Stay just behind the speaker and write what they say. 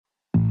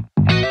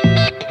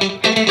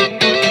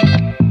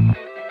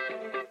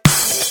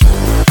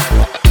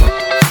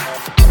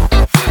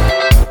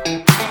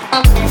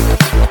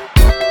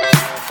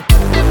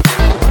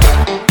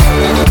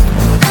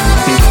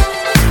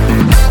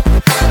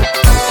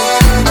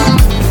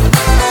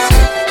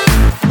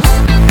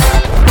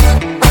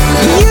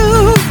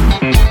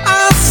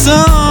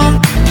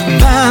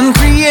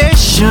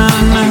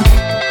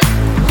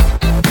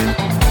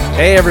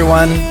Hey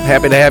everyone,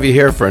 happy to have you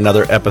here for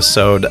another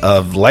episode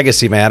of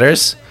Legacy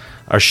Matters.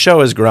 Our show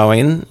is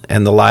growing,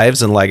 and the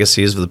lives and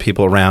legacies of the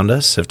people around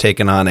us have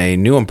taken on a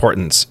new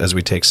importance as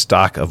we take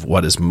stock of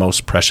what is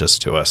most precious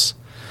to us.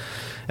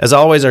 As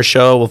always, our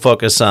show will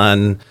focus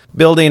on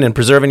building and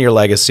preserving your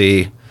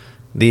legacy,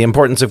 the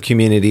importance of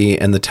community,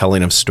 and the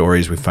telling of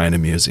stories we find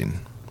amusing.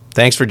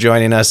 Thanks for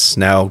joining us.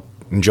 Now,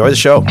 enjoy the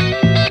show.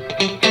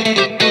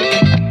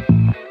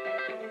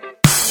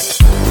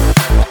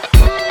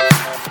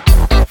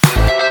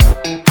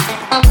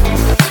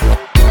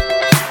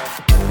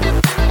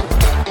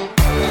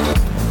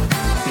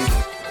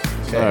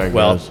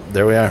 Well,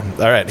 there we are.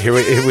 All right,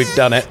 we've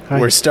done it. Hi.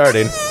 We're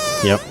starting.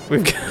 Yep. We're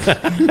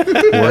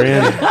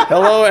in.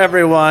 Hello,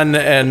 everyone,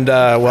 and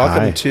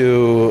welcome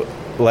to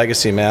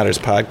Legacy Matters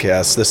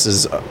podcast. This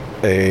is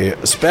a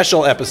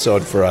special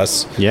episode for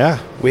us. Yeah.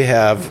 We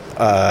have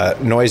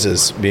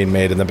noises being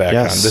made in the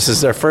background. Yes. This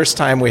is our first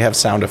time we have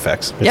sound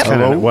effects. It's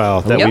kind of, well,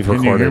 that we've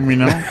recorded. Can you hear me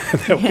now?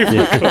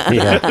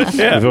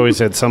 Yeah. We've always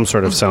had some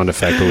sort of sound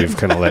effect, but we've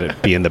kind of let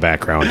it be in the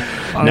background.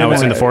 Now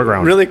it's in the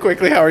foreground. Really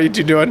quickly, how are you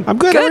two doing? I'm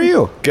good. How are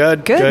you?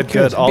 Good.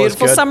 All Beautiful is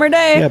good. summer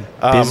day. Yeah,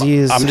 busy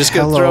as I'm just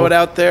going to throw it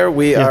out there.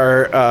 We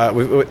are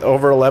with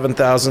over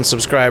 11,000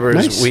 subscribers.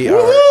 Nice. We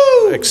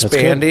are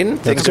expanding.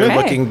 That's Things are good.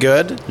 looking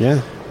good.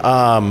 Yeah.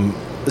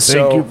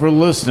 Thank you for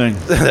listening.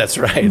 That's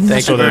right.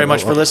 Thank you very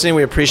much for listening.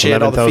 We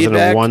appreciate all the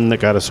feedback. 11,001 that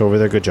got us over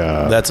there. Good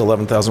job. That's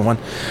 11,00001.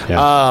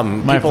 Yeah.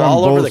 My People friend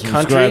all over Bo the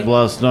country. subscribed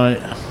last night.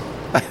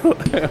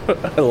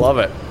 I love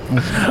it.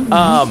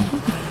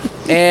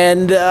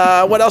 And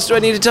what else do I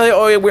need to tell you?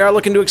 Oh, yeah, we are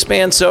looking to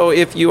expand. So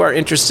if you are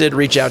interested,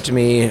 reach out to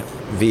me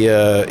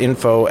via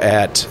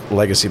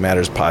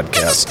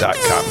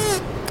info@legacymatterspodcast.com.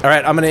 All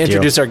right, I'm going to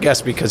introduce our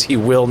guest because he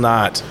will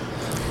not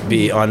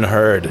be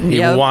unheard. He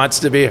wants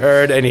to be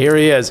heard, and here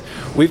he is.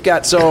 We've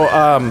got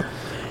a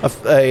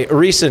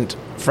recent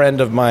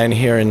friend of mine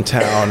here in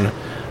town.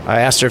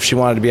 I asked her if she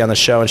wanted to be on the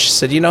show, and she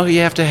said, "You know who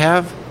you have to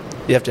have?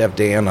 You have to have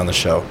Dan on the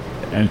show."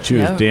 And she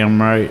was damn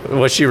right.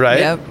 Was she right?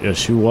 Yep. Yes,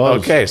 she was.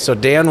 Okay, so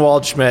Dan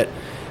Waldschmidt,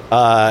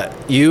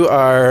 you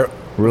are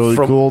Really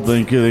cool.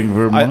 Thank you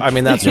very much. I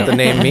mean, that's what the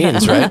name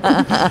means, right?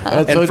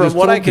 And from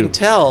what I can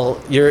tell,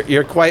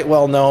 you're quite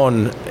well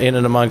known in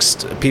and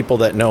amongst people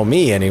that know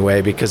me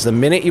anyway, because the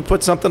minute you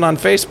put something on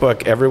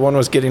Facebook, everyone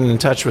was getting in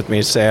touch with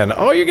me saying,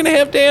 "Oh, you're going to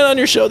have Dan on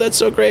your show. That's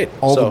so great."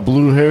 All the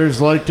blue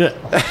hairs liked it.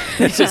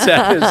 is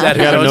that you got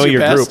to know your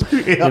best?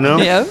 group. You know?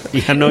 Yep.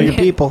 You got to know your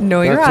people.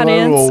 Know your That's what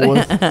I roll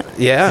audience. with.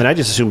 Yeah. And I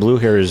just assume blue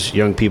hair is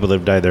young people that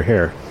have dyed their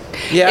hair.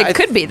 Yeah, It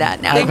could be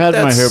that now. I've had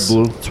my hair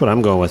blue. That's what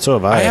I'm going with. So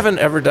have I. I haven't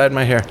ever dyed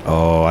my hair.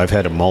 Oh, I've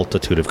had a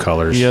multitude of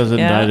colors. He hasn't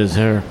dyed his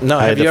hair. No,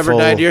 I have had you the ever full-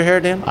 dyed your hair,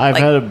 Dan? I've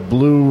had a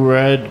blue,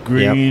 red,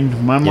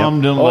 green. My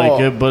mom didn't like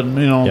it, but,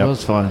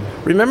 that's fine.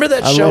 Remember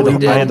that I show love we the-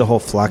 did? I had the whole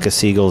flock of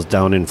seagulls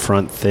down in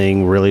front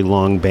thing, really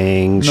long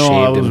bangs, No, shaved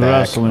I was in back.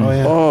 wrestling. Oh,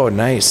 yeah. Oh,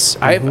 nice.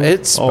 I've you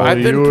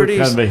been were pretty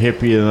kind of a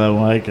hippie, and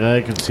I'm like,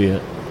 I can see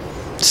it.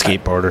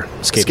 Skateboarder.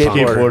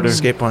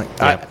 Skateboarding.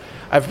 Yep.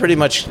 I've pretty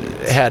much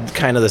had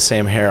kind of the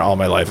same hair all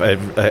my life. I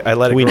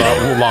let it grow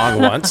out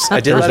long once. I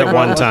did let it grow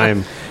one out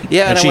time.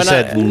 Yeah, and she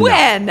said, no.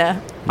 When?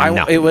 No.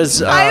 It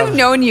was. I've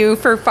known you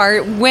for far.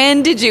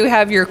 When did you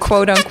have your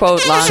quote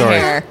unquote long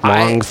hair?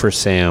 Long for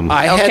Sam.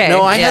 I had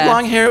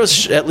long hair. It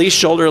was at least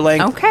shoulder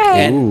length.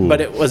 Okay.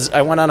 But it was.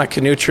 I went on a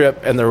canoe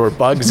trip, and there were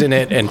bugs in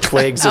it and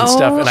twigs and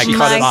stuff, and I cut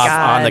my it off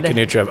on the God.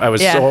 canoe trip. I was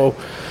so.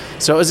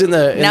 So it was in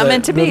the Not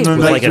meant to be. Then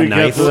the like next a week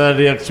knife. after that,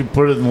 he actually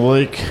put it in the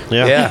lake.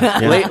 Yeah.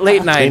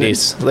 late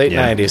 90s. Late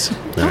Yeah. 90s.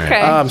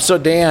 Okay. So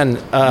Dan.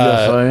 Yes,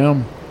 I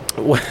am.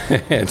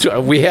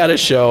 We had a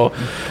show.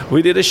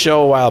 We did a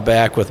show a while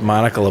back with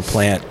Monica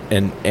LaPlante,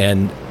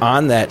 and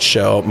on that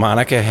show,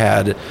 Monica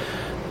had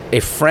a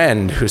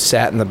friend who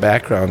sat in the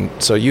background.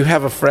 So you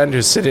have a friend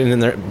who's sitting in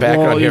the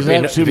background Well, here. he's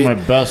actually my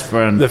best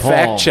friend, the Paul.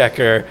 fact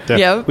checker.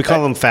 Yep. We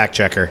call him fact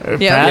checker. Fat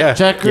Yeah.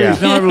 checker? Yeah.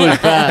 He's not really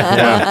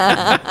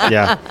fat.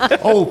 Yeah.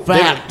 Oh,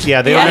 fact.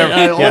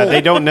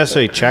 They don't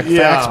necessarily check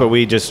facts, but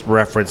we just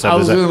reference them I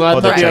as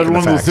thought they're he had checking one the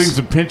of those facts. things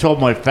to pinch all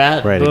my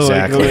fat. Right, They're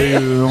exactly.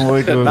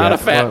 Not a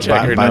fat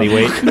checker. Body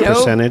weight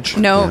percentage.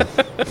 No.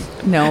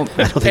 No.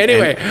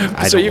 Anyway,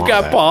 I so don't you've want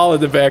got that. Paul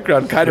in the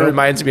background. Kind of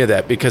reminds me of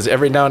that because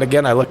every now and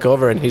again I look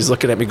over and he's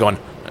looking at me going,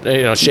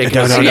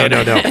 shaking his head.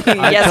 No.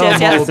 Yes,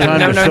 yes. Time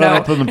No, to no, shut no.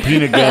 up in the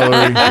peanut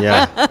gallery.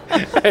 Yeah.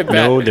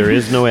 No, there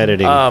is no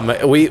editing.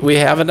 We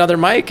have another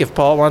mic if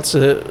Paul wants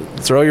to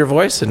throw your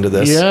voice into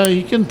this. Yeah,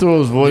 he can throw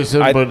his voice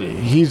in, but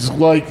he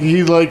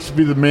likes to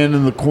be the man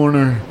in the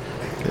corner.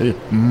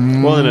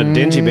 Well, in a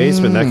dingy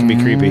basement, that can be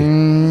creepy.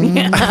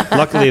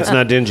 Luckily, it's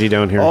not dingy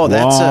down here. Oh,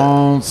 that's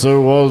Once there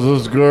was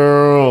this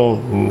girl.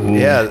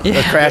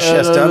 the Crash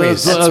Test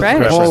Dummies. That's right.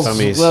 Crash Paul's, Test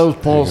Dummies. that was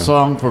Paul's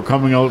song for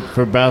coming out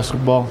for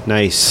basketball.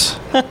 Nice.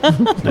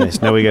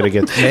 Nice. Now we got to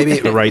get Maybe-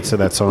 the rights to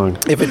that song.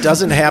 If it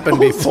doesn't happen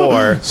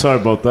before, Sorry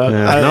about that.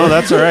 Yeah. No,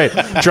 that's all right.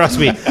 Trust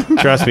me.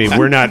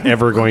 We're not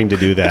ever going to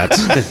do that.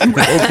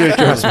 Okay,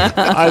 trust me.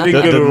 I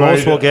didn't get The it most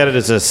right. we'll get it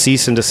is a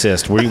cease and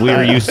desist. We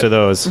are used to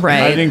those. I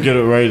Right. didn't get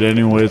it right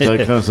anyways. I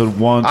kind of said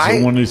once,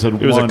 and when he said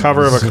It was a once.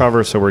 cover of a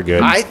cover, so we're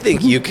good. I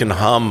think you can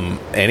hum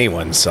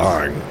anyone's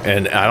song,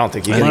 and I don't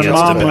think you I can. think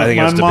I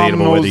think it's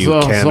debatable whether you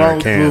can or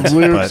can't, The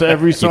lyrics but to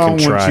every you song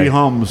can when try. she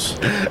hums.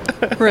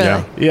 Really?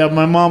 Yeah. Yeah,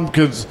 my mom,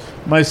 because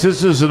my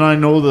sisters and I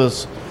know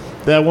this,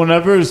 that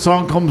whenever a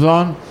song comes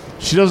on,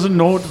 she doesn't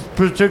know it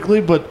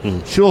particularly, but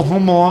she'll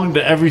hum along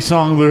to every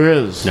song there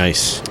is.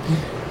 Nice.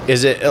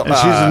 Is it she's a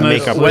nice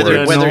make up lady, whether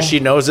I whether know. she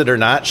knows it or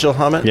not? She'll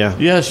hum it. Yeah.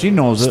 Yeah, she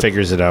knows Just it.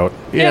 figures it out.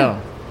 Yeah.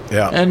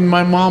 Yeah. And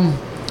my mom,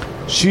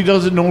 she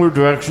doesn't know her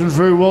directions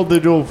very well. They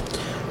drove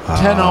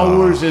 10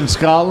 hours in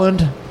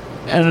Scotland,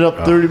 ended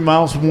up 30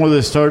 miles from where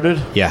they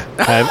started. Yeah.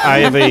 I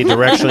have a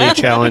directionally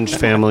challenged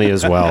family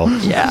as well.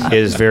 Yeah. It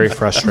is very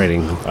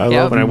frustrating. I Yep.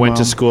 love When I you, went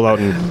to Mom. school out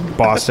in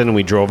Boston and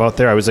we drove out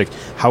there, I was like,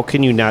 how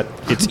can you not?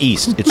 It's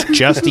east. It's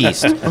just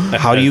east.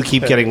 How do you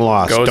keep getting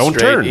lost? Go Don't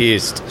straight turn.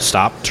 east.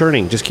 Stop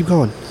turning. Just keep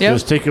going. Yep.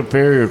 Just take a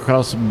ferry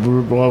across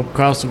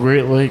the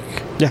Great Lake.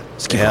 Yeah.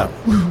 Just keep Yeah.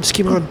 on. Just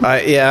keep on.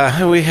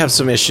 Yeah, we have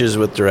some issues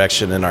with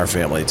direction in our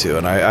family too,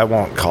 and I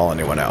won't call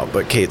anyone out,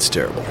 but Kate's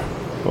terrible.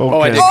 Okay.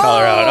 Oh, I did call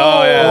her out.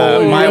 Oh, yeah.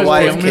 Oh, My you guys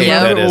wife, told me Kate,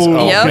 that? that is. Oh,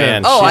 Oh, Yep.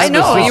 man. Oh, she's I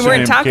know. the You sister weren't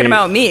named talking Kate.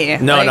 about me.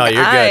 No, no,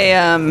 you're good.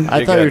 I You're thought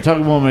you good. were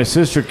talking about my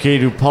sister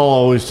Kate, who Paul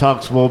always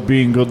talks about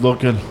being good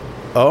looking.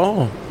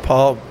 Oh,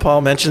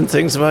 Paul mentioned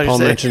things about Paul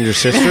your mentioned your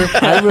sister.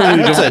 I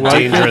really That's a don't like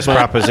dangerous it, but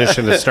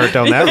proposition to start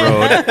down that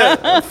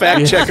road.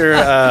 fact checker.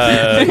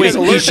 Wait,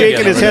 he's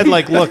shaking his head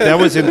like, look, that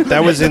was in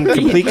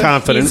complete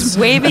confidence. He's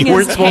waving You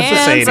weren't his supposed to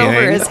say hands over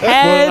anything. his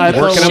head, I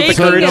thought Working up the shaking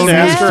courage his to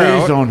ask her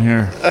head. out. on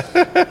here.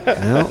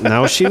 Well,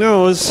 now she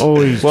knows. Oh,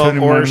 he's well,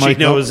 turning or my she mic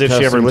knows up, if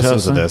she ever testing,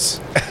 listens to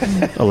this.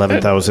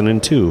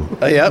 11,002.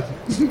 Yep.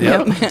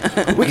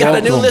 We got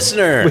a new Welcome.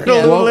 listener.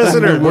 Hello, Welcome,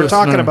 listener. new We're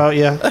talking listener. about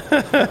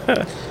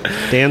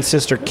you. Dan's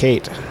sister,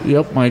 Kate.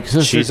 Yep, my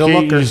sister She's a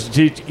Kate looker. used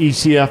to teach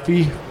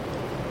ECFE,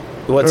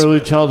 What's Early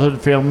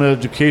Childhood Family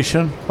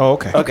Education. Oh,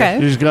 okay. Okay.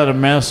 She's got a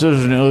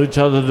master's in early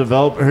childhood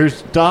development. Her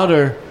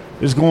daughter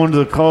is going to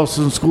the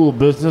Carlson School of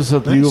Business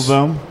at the U Nice.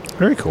 of M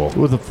Very cool.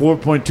 with a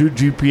 4.2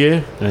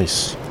 GPA.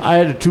 Nice. I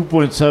had a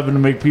 2.7 to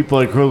make people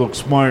like her look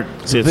smart.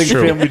 See, I it's think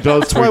true. family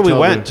does That's why we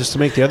went, just to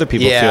make the other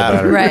people feel Yeah.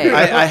 better. Right.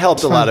 I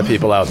helped a lot of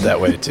people out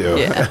that way too.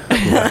 Yeah.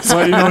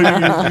 But you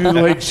know,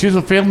 you like she's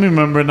a family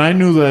member, and I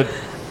knew that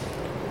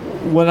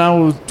when I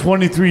was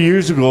 23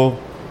 years ago,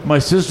 my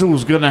sister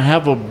was going to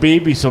have a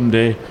baby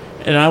someday,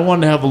 and I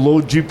wanted to have a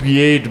low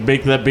GPA to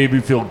make that baby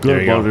feel There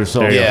good you about go.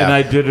 herself. There you go. And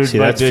I did it. See,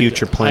 that's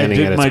future planning I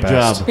did at its my best.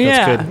 job. That's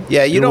Yeah. good.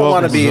 Yeah, you You're don't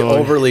want to welcome, be Zoe.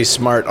 overly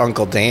smart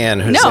Uncle Dan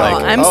who's No,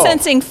 like, I'm oh,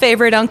 sensing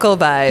favorite uncle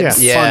vibes.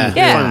 Yeah. Fun,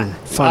 Yeah.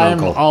 fun I'm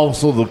uncle.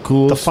 also the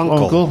coolest The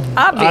funkle. uncle.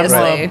 Obviously.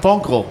 I'm a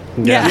funkle.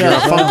 Yeah, you're a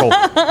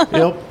funkle.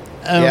 Yep.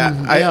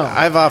 Yeah, yeah.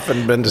 I've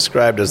often been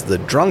described as the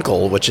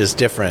drunkle, which is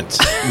different.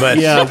 But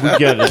Yeah, we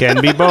get it.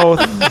 Can be both.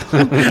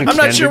 I'm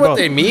not sure what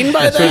they mean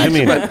by That's what that.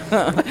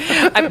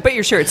 you mean. But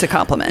you're sure it's a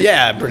compliment.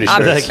 Yeah, I'm pretty sure.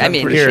 Obviously. I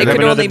mean, Here, it have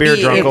could another only beer,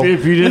 be. drunkle.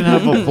 If you didn't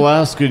have a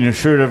flask in your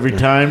shirt every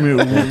time, we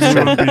wouldn't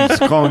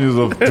be calling you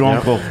the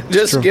drunkle.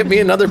 Just give me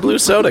another blue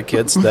soda,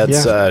 kids.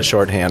 That's Yeah.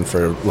 shorthand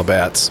for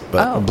Labatt's.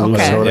 But Oh, Blue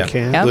okay. soda yeah.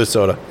 can. Yep. Blue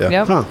soda. Yeah.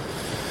 Yep. Huh.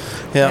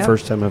 Yeah.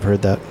 First time I've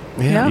heard that.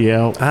 Yeah.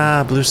 Yeah.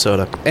 Ah, blue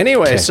soda.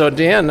 Anyway, Okay. so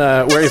Dan,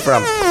 where are you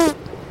from?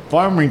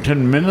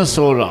 Farmington,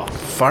 Minnesota.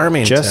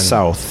 Farmington. Just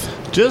south.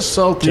 Just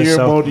south of Just here,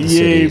 south about of the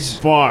EA cities.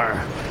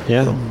 Bar.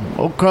 Yeah.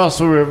 Across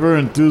the river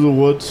and through the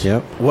woods.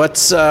 Yep.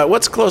 What's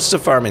close to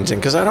Farmington?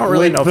 Because I don't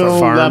really know Lakeville, for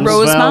farms. Lamps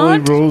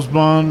Rosemont? Valley,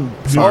 Rosemont,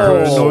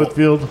 Oh.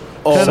 Northfield.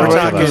 Oh, Kinda we're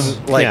right talking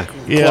there. like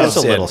Yeah. close Just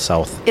a in. little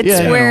south. It's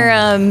Yeah, I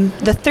where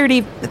the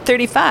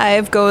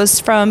 35 goes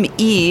from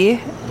E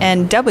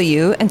and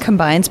W and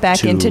combines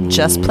back into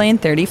just plain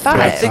 35.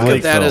 I think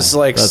of that as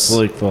like. That's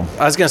Lakeville.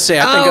 I was gonna say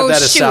I think Oh, of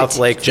that as shoot. South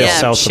Lake, Yeah, just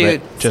south of it.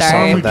 shoot. Just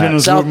Sorry. south of that. Farmington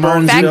is South where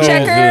Burnsville. Martinsville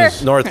Fact checker.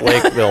 is. North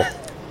Lakeville.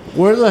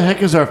 Where the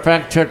heck is our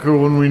fact checker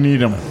when we need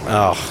him?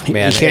 Oh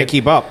man, He can't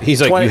keep up.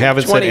 He's like, 20 you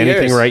haven't said 20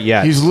 anything years. right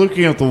yet. He's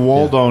looking at the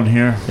wall down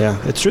here. Yeah,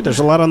 it's true. There's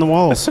a lot on the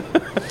walls.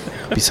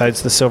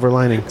 Besides the silver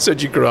lining. So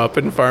did you grow up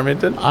in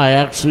Farmington?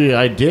 I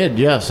did.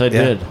 Yes, I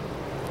did.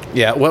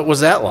 Yeah. What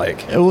was that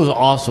like? It was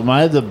awesome.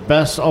 I had the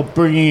best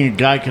upbringing a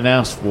guy can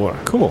ask for.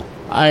 Cool.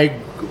 I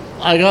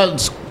got in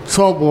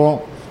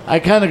trouble. I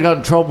kind of got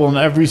in trouble in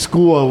every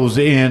school I was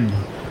in.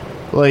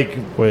 Like,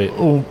 Wait.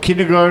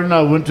 Kindergarten,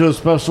 I went to a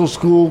special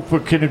school for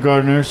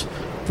kindergartners.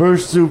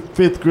 1st through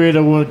 5th grade,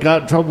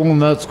 got in trouble in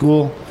that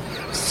school.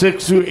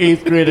 6th through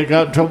 8th grade, I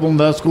got in trouble in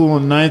that school.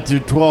 And 9th through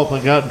 12th,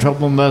 I got in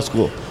trouble in that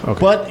school. Okay.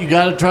 But you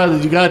got to try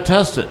this. You got to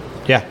test it.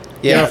 Yeah.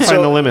 Yeah,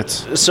 Find the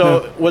limits.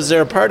 So, was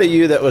there a part of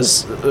you that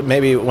was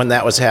maybe when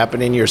that was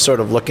happening, you're sort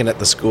of looking at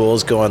the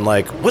schools, going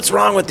like, "What's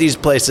wrong with these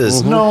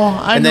places?" No,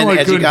 I and know then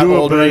I as you couldn't got do it,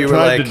 older, but I you were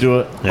tried like, to do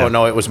it. "Oh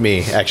no, it was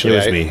me." Actually, It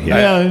was me,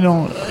 yeah. Yeah,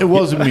 no, it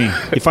wasn't me.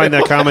 You find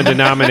that common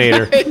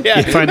denominator. Yeah.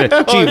 You find it.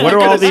 Gee, what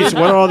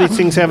do all these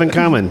things have in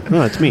common?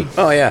 No, it's me.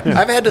 Oh yeah.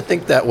 I've had to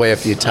think that way a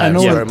few I times.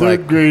 know where in I'm like,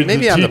 third grade,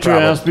 maybe the I'm the teacher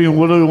problem. asked me,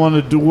 what do I want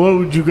to do? What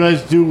would you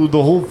guys do with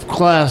the whole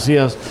class? He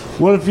asked,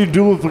 what if you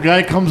do if a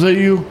guy comes at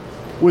you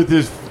with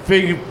his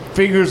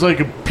fingers like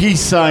a peace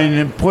sign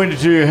and pointed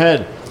to your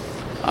head?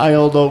 I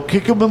yelled out,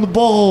 kick him in the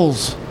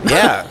balls.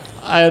 Yeah.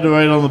 I had to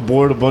write on the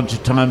board a bunch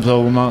of times. I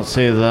will not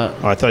say that.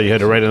 Oh, I thought you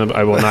had to write in the.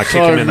 I will not kick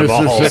Sorry, him in the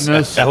Mr. balls.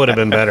 Sidness. That would have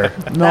been better.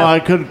 No, I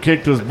couldn't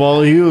kick his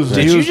ball. He was.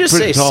 Did he you was just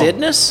pretty say tall.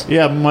 Sidness?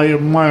 Yeah, my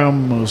yes,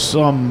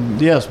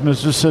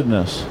 Mr.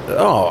 Sidness.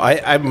 Oh,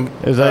 I'm.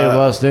 Is that your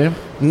last name?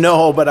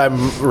 No, but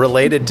I'm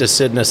related to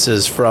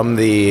Sidnesses from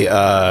the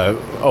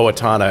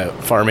Owatonna,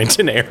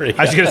 Farmington area.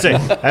 I was going to say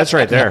that's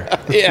right there.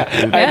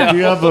 Yeah. Do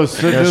you have a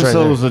Sidness right that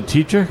there. was a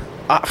teacher?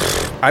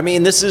 I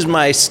mean, this is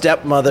my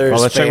stepmother's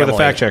Well, let's check with the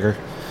family. fact checker.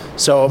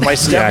 So my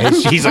Yeah,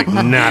 he's like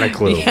not a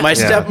clue. my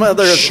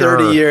stepmother of Sure.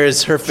 30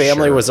 years, her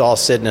family Sure. was all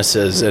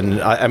Sidnesses,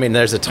 and I mean,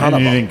 there's a ton And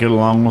of you them. didn't get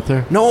along with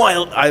her? No,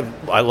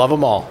 I love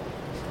them all.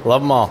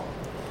 Love them all.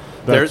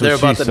 They're That's what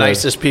about she the said.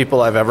 nicest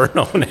people I've ever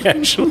known,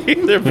 actually.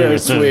 They're very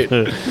sweet.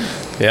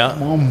 Yeah.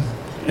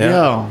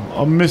 Yeah,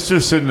 Mr.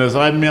 Sidness.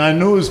 I mean, I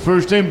knew his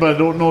first name, but I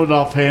don't know it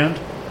offhand.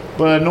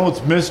 But I know it's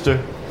Mr.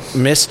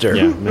 Mister.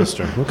 Yeah,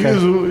 Mister. He Okay.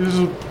 was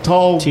a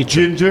tall Teacher.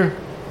 ginger.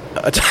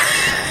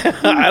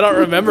 I don't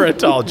remember a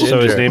tall ginger.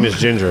 So his name is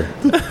Ginger.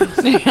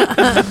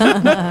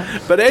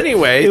 But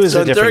anyway, It was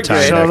so a different third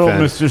grade. time. Shout out,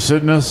 then. Mr.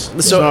 Sidness.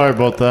 So- Sorry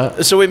about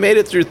that. So we made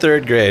it through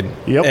third grade.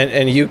 Yep.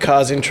 And you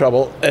causing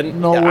trouble.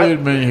 And No, wait a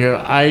minute here.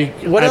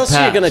 What I else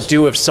are you going to passed.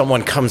 do if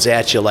someone comes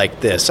at you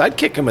like this? I'd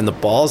kick him in the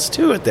balls,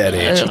 too, at that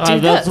age.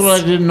 That's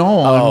what I didn't know.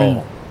 Oh. I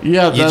mean,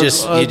 yeah, You that's-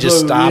 just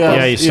stop 'em.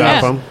 Yeah, you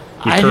stop him.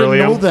 You I curly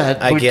didn't know him.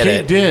 that, I but get Kate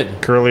it.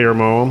 did. Curly or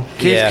mow him.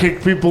 Kids Yeah.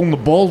 kick people in the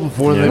balls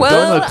before they've done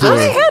Well, that to I her.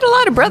 had a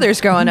lot of brothers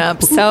growing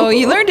up, so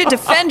you learn to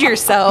defend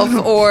yourself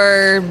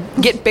or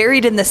get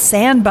buried in the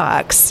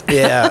sandbox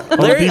Yeah. How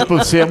deep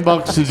of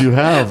sandbox did you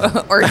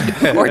have?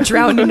 or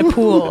drowned in a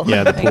pool.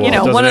 Yeah, the pool. You know,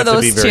 Doesn't one have of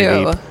to be those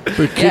very two. deep.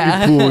 The kiddie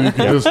Yeah. pool, you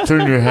could just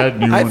turn your head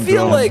and you I wouldn't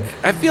feel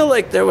drown.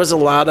 like there was a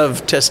lot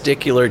of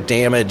testicular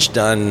damage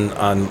done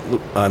on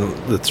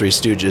the Three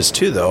Stooges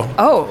too, though.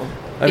 Oh,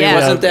 I mean, yeah.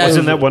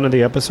 Wasn't that one of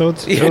the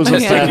episodes? Yeah, It was a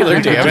testicular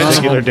fat- damage.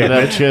 Testicular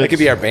damage. That could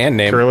be our band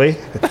name. Curly.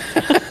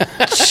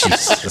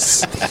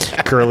 Jesus.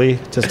 Curly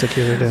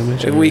testicular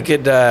damage. We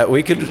could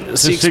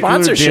seek Testicular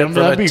sponsorship damage,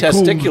 from a that'd be cool.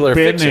 testicular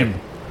Band fiction. name.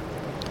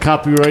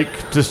 Copyright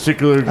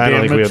testicular I don't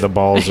damage. think we have the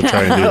balls to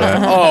try and do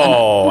that.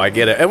 Oh, I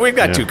get it. And we've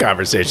got Yeah. two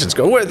conversations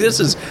going. Well, this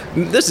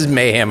is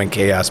mayhem and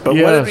chaos. But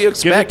Yeah, what do you get it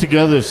expect?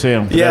 together,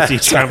 Sam. Yeah, That's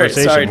each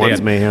conversation. One's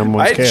Dan. mayhem,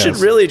 one's I chaos. should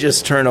really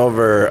just turn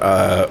over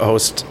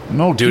host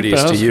No, keep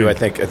duties to you. I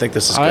asking. think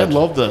this is good. I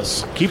love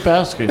this. Keep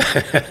asking.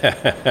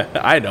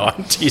 I know.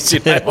 I'm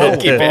teasing. I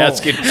won't keep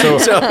asking. So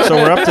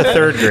we're up to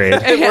third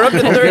grade. We're up in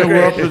Okay, third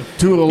we're up grade.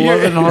 to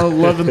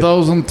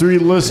 11,003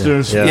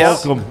 listeners. Yeah.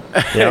 Welcome.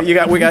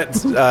 Yep. We got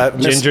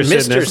Ginger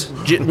Sidness.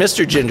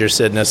 Mr. Ginger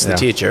Sidness, the Yeah.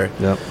 teacher.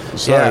 Yep.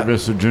 Sorry, Yeah.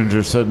 Mr.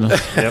 Ginger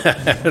Sidness.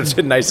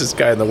 The nicest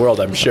guy in the world,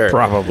 I'm sure.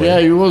 Probably. Yeah,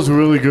 he was a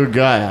really good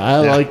guy. I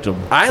liked him.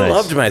 I Nice.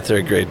 loved my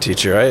third grade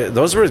teacher.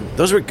 Those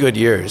were good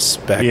years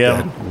back Yeah.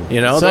 then.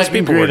 You know, those Second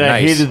people grade, were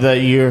nice. I hated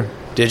that year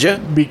Did you?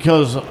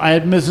 because I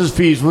had Mrs.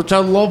 Fees, which I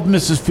love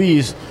Mrs.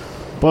 Fees,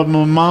 but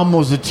my mom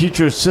was a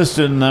teacher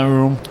assistant in that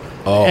room.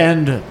 Oh.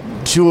 And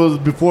she was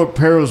before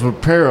paras were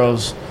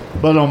paras.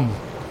 But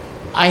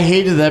I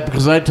hated that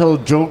because I'd tell a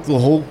joke, the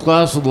whole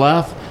class would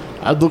laugh.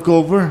 I'd look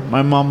over,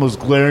 my mom was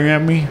glaring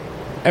at me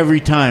every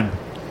time.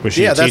 Was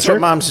she Yeah, a that's teacher?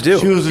 what moms do.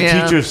 She was a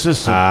Yeah. teacher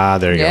assistant. Ah,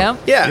 there you Yeah. go.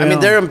 Yeah, I Yeah. mean,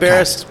 they're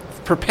embarrassed,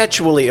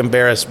 perpetually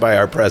embarrassed by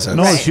our presence.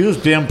 No, she was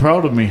damn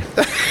proud of me.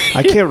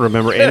 I can't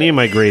remember any of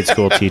my grade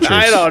school teachers.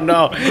 I don't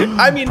know.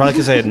 I mean, Probably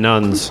because I had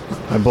nuns.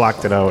 I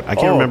blocked it out. I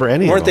can't remember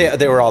any Weren't of them.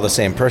 they were all the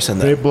same person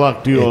They then?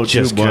 blocked you It out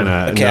just too, bud.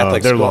 kind of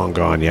Catholic they're school. long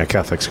gone. Yeah,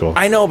 Catholic school.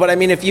 I know, but I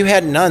mean, if you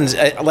had nuns,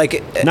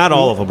 Not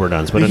all of them were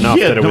nuns, but enough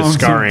Yeah, that it was nuns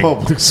in scarring.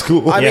 public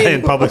school. I Yeah, mean-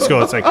 in public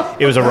school, it's like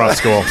it was a rough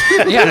school.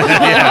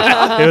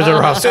 Yeah, it was a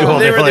rough school.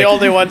 They were the like,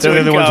 only ones They who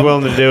were the would ones come.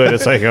 willing to do it.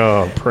 It's like,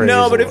 oh, praise.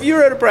 no, but the if Lord. you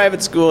were at a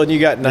private school and you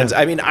got nuns, Yeah.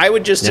 I mean, I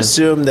would just Yeah.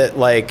 assume that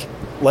like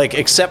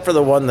except for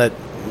the one that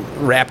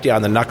rapped you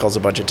on the knuckles a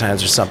bunch of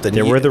times or something.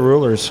 they were the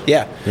rulers.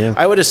 Yeah. Yeah.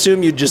 I would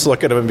assume you'd just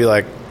look at them and be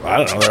like, I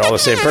don't know, they're all the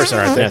same person,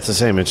 aren't Yeah, they? it's the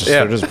same. It's just Yeah.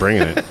 they're just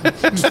bringing it.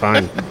 It's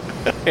fine.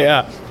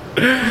 Yeah.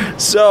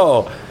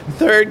 So,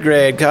 third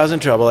grade, causing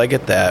trouble. I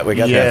get that. We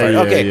got Yeah, that. yeah,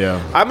 Part. Okay, yeah.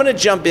 I'm going to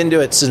jump into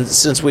it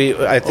since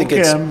I think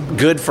Okay. it's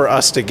good for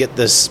us to get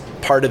this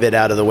part of it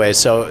out of the way.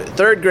 So,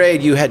 third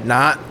grade, you had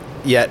not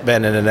yet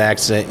been in an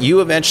accident.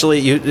 You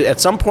eventually, at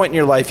some point in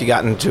your life, you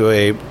got into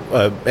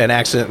an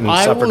accident and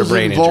I suffered a was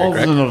brain injury. involved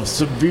Correct? in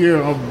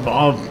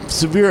a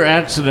severe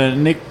accident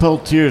in Nick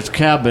Peltier's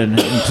cabin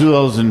in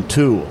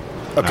 2002.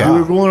 Okay. We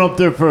were going up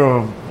there for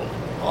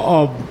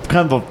a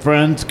kind of a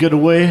friend's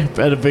getaway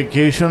at a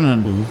vacation,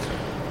 and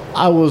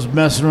I was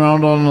messing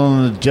around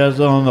on the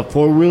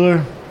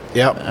 4-wheeler.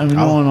 Yep.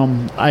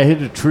 And I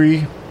hit a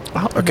tree.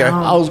 Okay.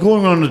 I was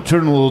going on the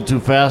turn a little too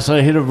fast.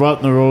 I hit a rut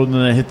in the road, and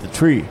then I hit the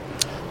tree.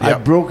 I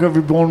broke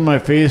every bone in my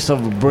face. I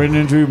have a brain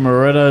injury. My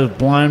right eye is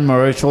blind. My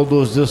right shoulder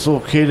was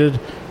dislocated.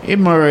 In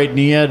my right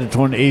knee, I had a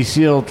torn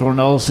ACL, torn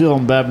LCL,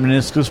 and bad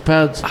meniscus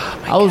pads.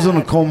 I was in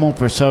a coma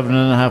for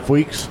 7.5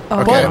 weeks.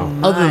 Oh, but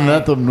my. other than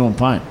that, I'm doing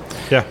fine.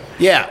 Yeah.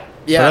 Yeah.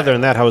 But other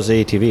than that, how was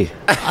the ATV?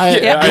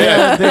 They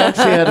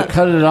actually had to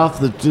cut it off.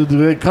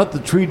 They cut the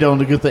tree down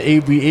to get the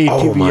ATV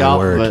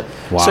off of it.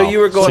 Wow. So you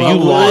were going I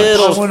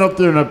little, went up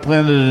there and I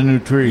planted a new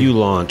tree. You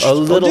launched. A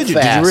little did you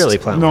fast. really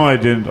plant No, I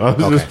didn't. I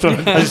was just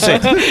trying. I was just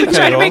saying,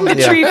 Trying to make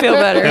the tree feel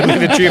better. Make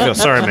the tree feel.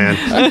 Sorry, man.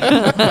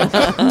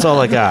 That's all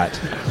I got.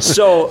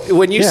 So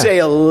when you say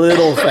a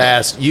little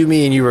fast, you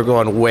mean you were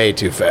going way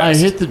too fast. I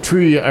hit the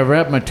tree. I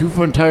wrapped my 2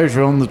 front tires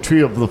around the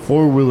tree of the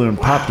 4-wheeler and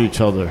popped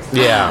each other.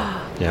 Yeah.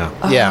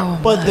 Yeah. Yeah.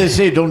 But they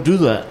say don't do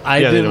that. I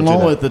Yeah, they didn't don't do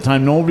know that. at the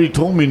time. Nobody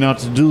told me not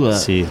to do that.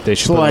 See, they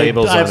should So put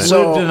labels on I've it.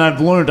 lived and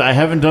I've learned. I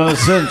haven't done it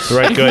since.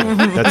 Right, good.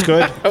 That's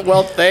good.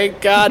 Well,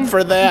 thank God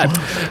for that.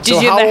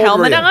 Did you have the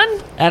helmet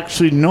on?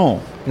 Actually,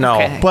 no. No.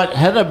 Okay. But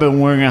had I been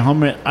wearing a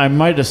helmet, I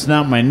might have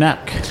snapped my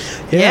neck.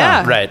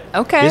 Yeah. Right.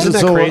 Okay. Isn't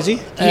that crazy?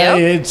 Yep.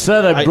 It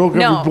said I broke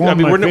No. every bone I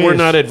mean, in my we're face.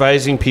 not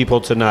advising people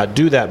to not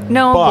do that.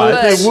 No,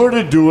 but If they were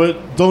to do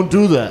it, don't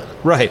do that.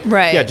 right.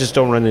 Right. Yeah, just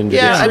don't run into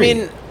Yeah, the I tree.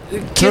 mean,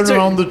 Turn kids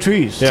around are, the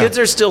trees. kids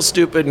are still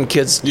stupid and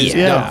kids do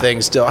Yeah. dumb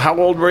things still. How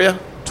old were you?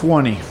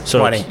 20. So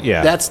 20.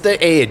 yeah. That's the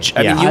age.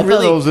 I Yeah. mean, you I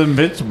really. thought I was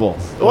invincible.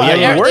 Well, Yeah,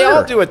 you they were.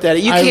 all do it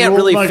that. You I can't rolled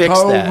really my fix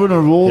car that. over in a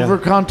rollover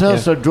Yeah.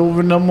 contest. I drove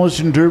in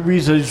demolition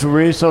derbies. I used to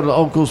race out at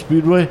Elko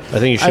Speedway. I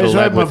think you should I have used to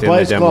led ride my with in the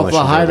bicycle off the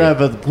demolition high derby.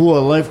 dive at the pool.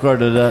 I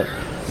lifeguarded that.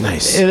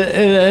 Nice.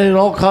 It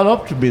all caught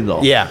up to me,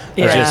 though. Yeah. I was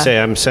Yeah. going to say,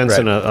 I'm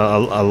sensing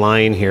a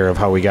line here of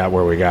how we got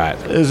where we got.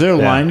 Is there a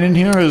Yeah. line in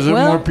here? Is there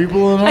Well, more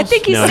people than us? I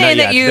think he's No, saying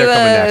not that yet. you They're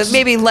coming next.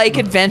 maybe like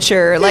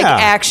adventure, like Yeah.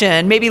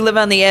 action, maybe live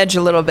on the edge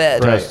a little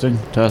bit. Testing.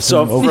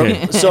 So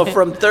Okay.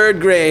 from third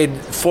grade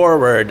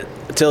forward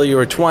till you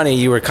were 20,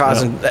 you were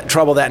causing that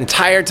trouble that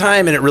entire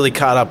time, and it really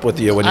caught up with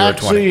you when you were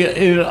 20.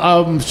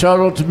 Actually, shout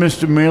out to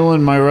Mr.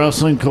 Malin, my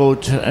wrestling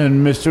coach,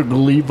 and Mr.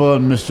 Galiva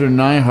and Mr.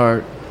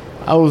 Nyhart.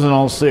 I was an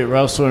all-state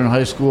wrestler in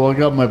high school. I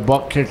got my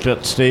butt kicked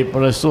at state,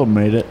 but I still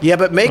made it. Yeah,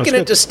 but making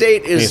That's it to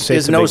state is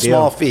State's a no big deal.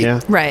 small feat.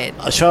 Yeah. Right.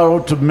 Shout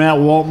out to Matt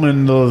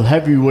Waltman, the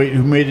heavyweight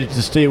who made it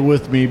to state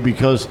with me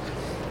because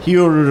he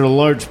ordered a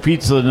large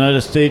pizza the night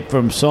of state for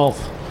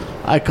himself.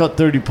 I cut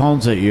 30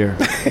 pounds that year.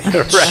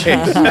 Right.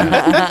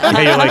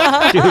 Yeah, you're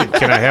like, dude,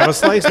 can I have a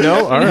slice?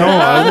 No? All right. No,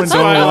 I went down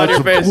Smile and on watched your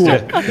the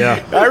face. pool.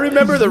 Yeah. I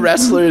remember the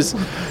wrestlers.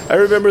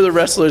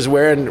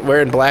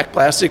 Wearing black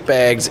plastic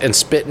bags and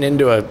spitting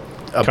into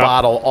a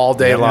bottle all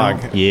day long.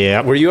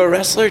 Yeah. Were you a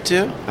wrestler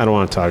too? I don't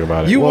want to talk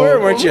about it. You were,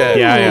 weren't you? Yeah, I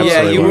yeah,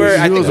 absolutely you was. were. I He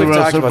think was we a talked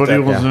wrestler, about but he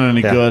that. wasn't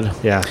any yeah. good.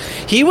 Yeah.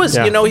 He was,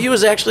 Yeah. he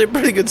was actually a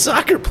pretty good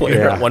soccer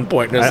player Yeah. at one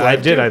point in his I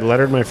life. did. too. I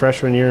lettered my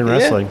freshman year in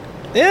wrestling.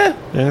 Yeah.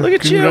 Yeah. Look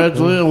at you.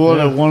 Congratulations. What,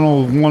 at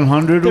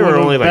 100? There were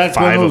only like Back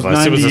when 5 of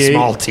us. It was a 98.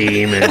 small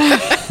team.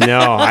 And no,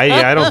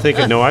 I don't think.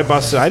 No, I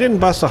didn't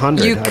bust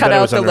 100. You I cut bet it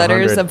out was the under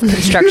letters 100. of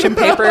construction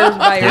paper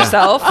by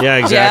yourself. Yeah,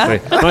 exactly.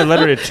 No, I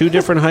lettered at 2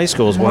 different high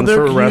schools. One Mother,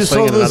 for can you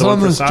wrestling sew and this another one on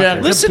for this soccer.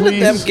 jacket? Listen to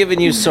them Please. giving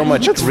you so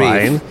much grief.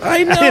 fine.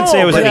 I know. I didn't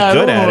say I was but- any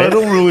good at I it.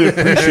 don't really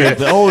appreciate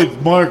that. Oh,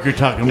 it's Marc you're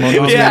talking about.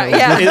 not me.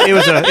 Yeah.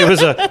 It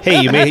was a.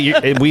 Hey, you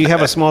made. We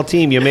have a small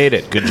team. You made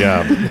it. Good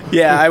job.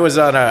 Yeah, I was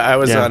on a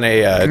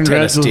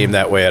tennis Congratulations. team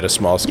that way at a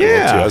small school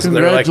Yeah. too.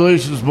 They were like,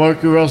 Congratulations,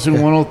 Marc. You're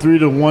wrestling 103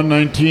 to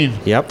 119.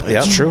 Yep,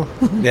 that's true.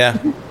 yeah,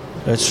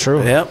 That's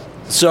true. yep.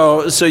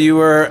 So you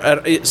were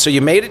so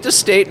you made it to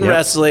state in Yep.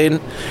 wrestling,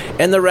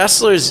 and the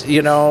wrestlers,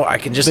 I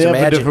can just They have a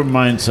imagine. different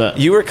mindset.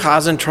 You were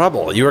causing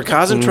trouble. You were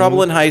causing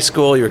trouble in high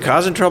school. You were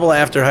causing trouble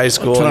after high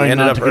school, and Trying you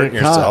ended not up to hurting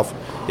get caught. yourself.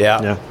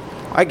 Yeah. Yeah.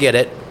 I get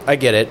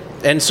it.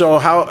 And so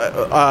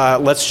how?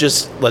 Let's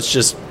just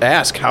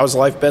ask. How's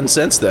life been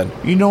since then?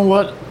 You know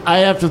what? I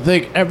have to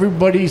thank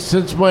everybody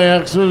since my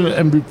accident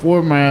and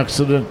before my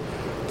accident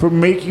for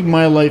making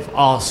my life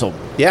awesome.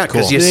 Yeah,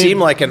 because Cool. you They- seem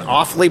like an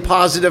awfully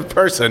positive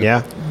person.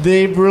 Yeah.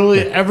 They've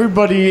really,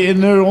 everybody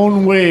in their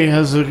own way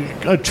has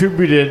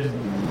attributed.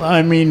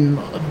 I mean,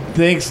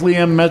 thanks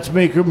Liam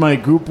Metzmaker, my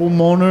group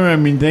owner. I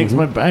mean, thanks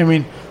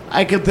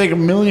I could thank a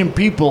million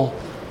people,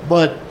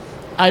 but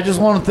I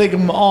just want to thank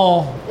them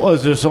all.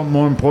 Was there something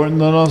more important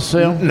than us,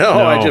 Sam? No,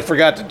 No. I just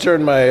forgot to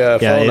turn my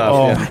phone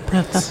off.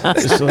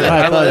 So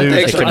I thought he was,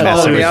 Thanks for I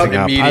calling me out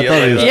messing up. I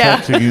thought he was immediately. Yeah.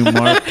 texting you,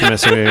 Marc.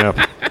 Messing me up.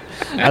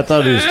 I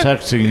thought he was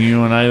texting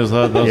you, and I just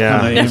thought that was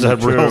kind of it's a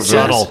real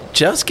subtle.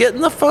 Just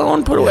getting the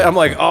phone put away. I'm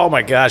like, oh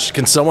my gosh,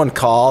 can someone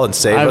call and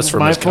save us from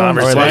my this phone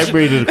conversation?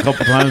 vibrated a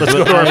couple times. Let's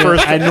go to our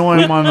first. I know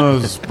I'm on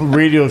a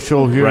radio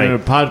show here Right. and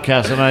a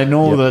podcast, and I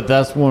know that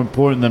that's more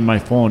important than my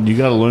phone. You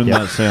got to learn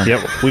that, Sam.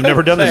 Yep, we've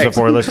never done this Thanks.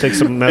 before. Let's take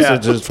some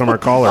messages from our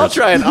callers. I'll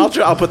try and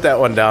I'll put that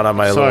one down on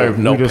my Sorry, little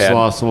we notepad. just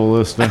lost a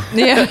listener.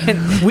 Yeah.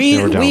 We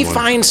Never done one.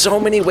 find so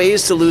many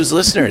ways to lose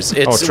listeners.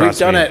 We've trust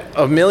done me. it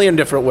a million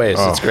different ways.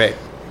 Oh. It's great.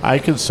 I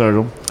can start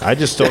them. I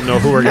just don't know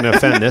who we're going to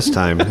offend this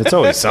time. It's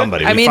always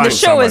somebody. I We mean, the find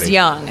show is somebody.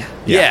 young.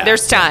 Yeah.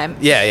 There's time.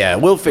 Yeah.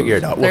 We'll figure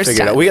it out. We'll There's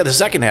figure it time. out. We got the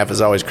second half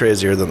is always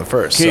crazier than the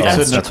first. Kate's So.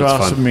 sitting That's across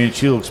what's fun. from me, and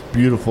she looks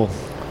beautiful.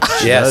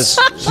 Yes,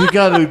 She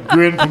got a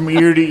grin from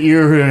ear to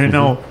ear, and I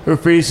know her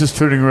face is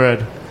turning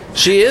red.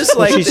 she is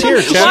like she's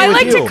here. Well, I with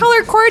like you. to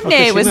color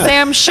coordinate she with not?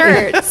 Sam's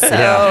shirt. So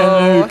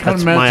And it kind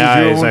That's of my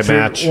matches your eyes, own I shirt,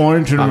 match.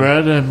 orange and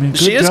red. I mean,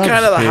 She good is job,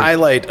 kind of the Kate.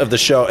 highlight of the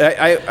show.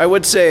 I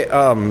would say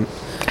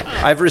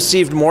I've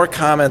received more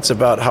comments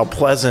about how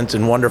pleasant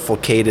and wonderful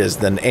Kate is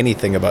than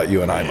anything about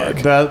you and I, Mark.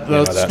 That's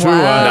that. true.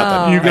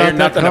 Wow. You I hear got that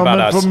nothing about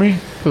comment us. from me?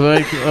 Because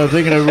I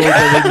think I wrote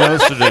that in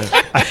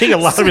yesterday. I think a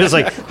lot of it is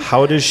like,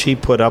 how does she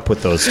put up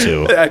with those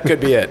two? That could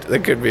be it.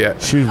 That could be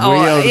it. She's way oh,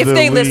 out of if the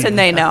they league. listen,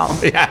 they know.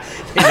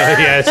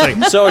 Yeah, it's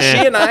like So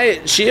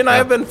she and I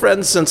have been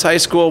friends since high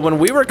school when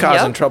we were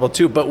causing Yep. trouble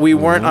too, but we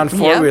weren't on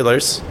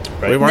four-wheelers.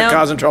 We weren't No.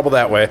 causing trouble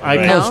that way. I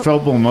Right. cause No.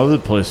 trouble in other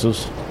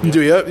places.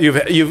 Do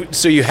you?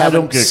 So you don't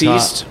haven't get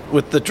ceased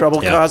with the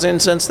trouble causing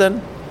since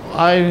then?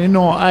 I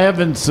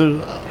haven't.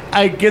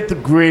 I get the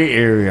gray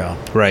area.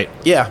 right.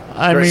 Yeah.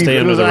 I mean, stay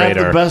under because the I have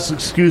radar. the best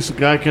excuse a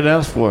guy could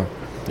ask for.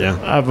 Yeah.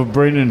 I have a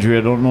brain injury.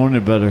 I don't know any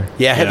better.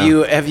 Yeah. Have Yeah.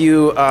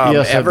 you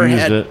Yes, I've ever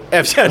used had? it. I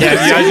was gonna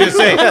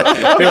say,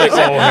 be like, oh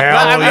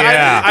hell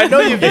yeah! I know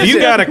you've If used you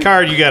it. got a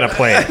card, you got to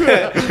play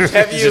it.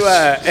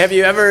 Have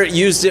you ever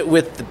used it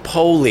with the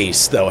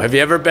police though? Have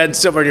you ever been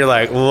somewhere and you're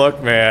like,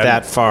 look, man,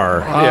 That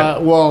far.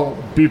 Well,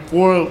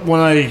 before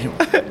when I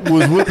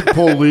was with the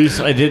police,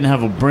 I didn't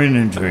have a brain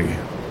injury.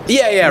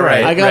 yeah,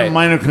 right. I got right.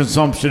 minor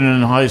consumption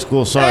in high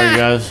school. Sorry,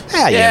 guys.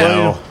 Yeah, you Yeah.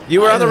 know.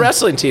 You were on the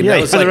wrestling team. Yeah, that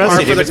you was said like the rest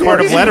par for the it's part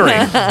of course.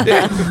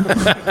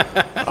 lettering.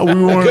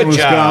 We weren't in Good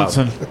job.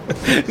 Wisconsin.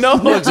 No,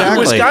 exactly.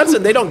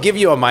 Wisconsin, they don't give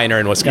you a minor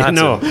in Wisconsin.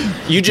 No.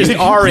 You just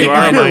are a You are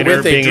a minor minor with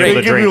a being drink.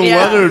 able They to give you a drink.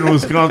 letter in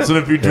Wisconsin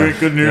if you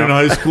drink when you're in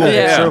high school.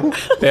 Yeah.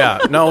 Yeah.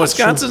 No,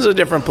 Wisconsin's a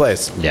different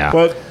place. Yeah.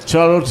 But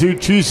shout out to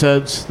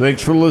Cheeseheads.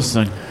 Thanks for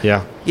listening.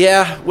 Yeah.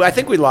 Yeah, well, I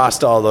think we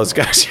lost all those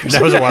guys.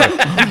 That was a while.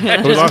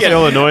 We lost kidding.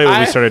 Illinois when I-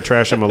 we started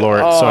trashing Malort,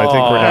 so I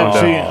think we're down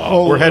Actually,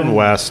 to, we're heading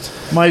west.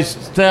 My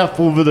staff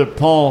over there,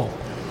 Paul,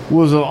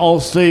 was an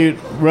all-state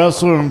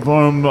wrestler and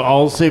from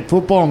all-state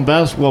football and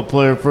basketball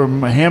player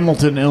from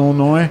Hamilton,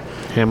 Illinois.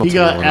 Hamilton, he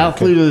got Illinois,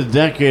 athlete of the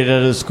decade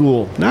at his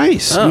school.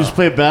 Nice. He used to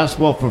play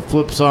basketball for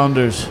Flip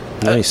Saunders.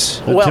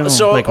 Nice. Well,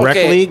 so Like rec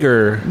okay. league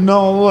or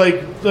No,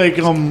 like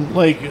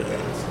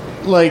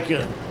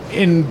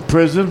in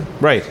prison.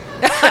 right.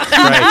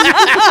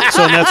 Right.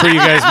 So that's where you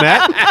guys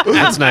met?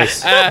 That's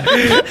nice.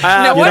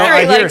 No wonder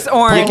I he hear likes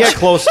orange. You get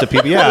close to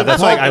people. Yeah,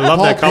 that's why I love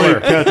Paul that color.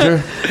 played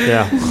catcher.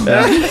 Yeah.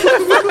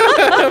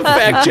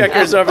 Fact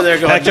checkers over there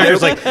going. Fact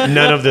checker's like,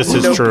 none of this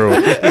is true.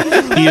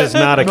 He is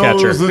not a No,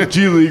 catcher. it was the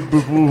G League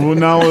before.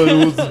 Now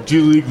it was the G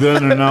League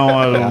then, or now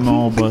I don't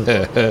know. But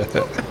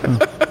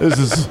this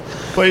is.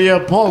 But yeah,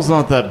 Paul's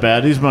not that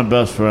bad. He's my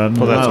best friend.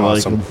 Well, that's I like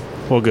awesome. him.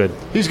 Well, good.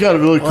 He's got a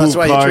really cool that's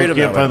why you car. treat I him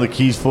can't that find way. the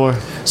keys for.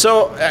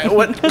 So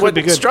what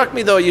be good. struck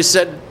me though, you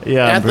said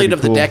Yeah, I'm athlete pretty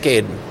of the cool.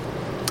 decade.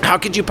 How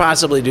could you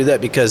possibly do that?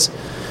 Because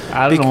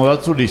I don't know.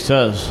 That's what he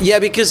says. yeah,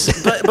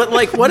 because but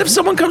like, what if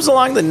someone comes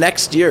along the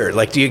next year?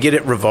 Like, do you get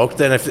it revoked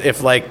then?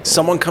 If like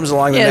someone comes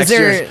along the Yeah, is next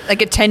there year?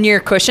 like a 10-year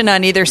cushion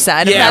on either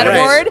side of Yeah, that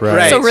right, award?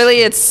 right. So really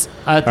it's,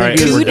 I think right,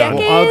 he was. we're done.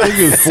 I think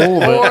he was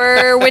full of it.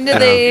 or when did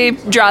they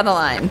draw the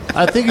line?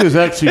 I think he was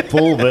actually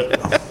full of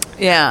it.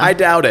 Yeah. I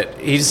doubt it.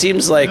 He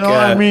seems like No,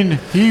 I mean,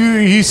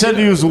 he said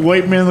he was a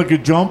white man that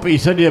could jump. He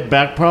said he had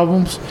back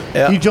problems.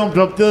 Yeah. He jumped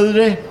up the other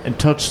day and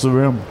touched the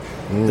rim.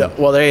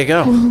 well, there you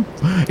go.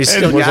 He's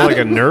still Was it got like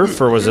a Nerf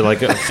or was it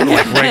like a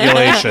like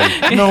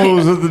regulation? No, it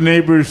was at the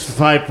neighbor's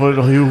 5-foot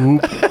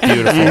hoop.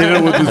 Beautiful. He hit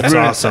it with his That's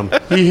rim. awesome.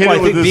 He hit Well, I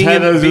it with think his being,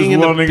 head as being, he in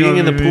was the, running being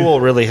in the underneath.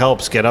 pool really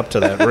helps get up to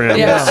that rim.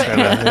 Yeah. It's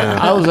kinda, yeah.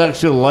 I was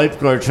actually a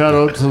lifeguard. Shout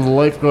out to the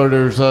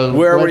lifeguarders.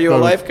 Where were you a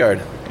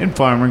lifeguard? In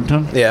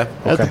Farmington. Yeah.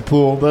 At the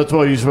pool. That's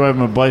why I used to ride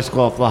my bicycle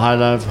off the high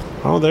dive.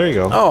 Oh, there you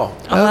go. Oh,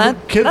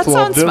 kids that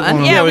loved sounds it fun.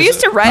 when Yeah, I we was- used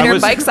to ride I our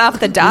was- bikes off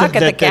the dock at the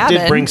that cabin.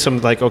 did bring some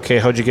like, okay,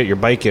 how'd you get your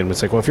bike in?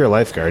 It's like, well, if you're a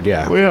lifeguard,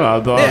 yeah.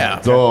 Yeah,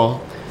 Yeah.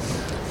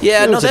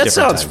 yeah, no, was a that different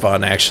sounds time.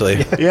 fun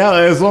actually. yeah.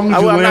 As long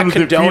as you I'm land not with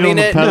your feet on condoning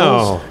the it.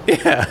 pedals.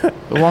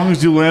 No. As long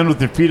as you land with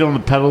your feet on the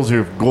pedals,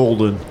 you're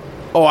golden.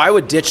 Oh, I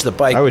would ditch the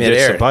bike I would ditch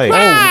midair. the bike. Oh,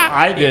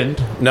 I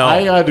didn't. No.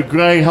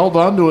 I held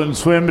onto it and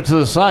swam it to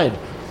the side.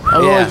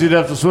 Otherwise, Yeah. you'd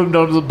have to swim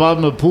down to the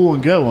bottom of the pool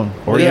and get one.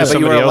 Or Yeah, use but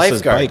you somebody were a else's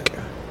lifeguard. bike.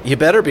 You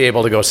better be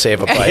able to go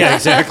save a bike. Yeah,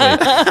 exactly.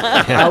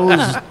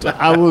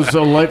 I was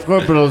a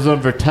lifeguard, but I was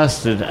never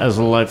tested as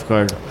a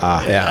lifeguard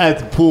Yeah. at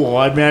the pool.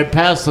 I mean, I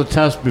passed the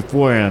test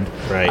beforehand.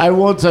 Right. I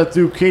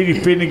threw Katie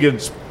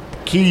Finnegan's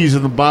keys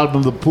in the bottom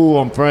of the pool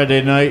on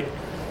Friday night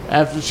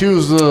after she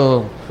was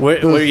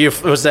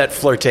Was that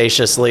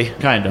flirtatiously?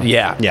 kind of.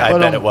 Yeah, Yeah. I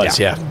But, bet it was.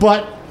 Yeah.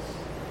 But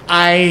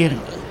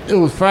it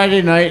was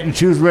Friday night, and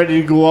she was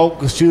ready to go out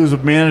because she was a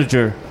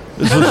manager.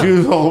 And so she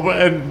was home,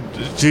 and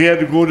she had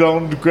to go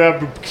down to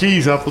grab the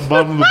keys off the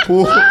bottom of the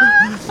pool.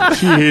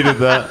 She hated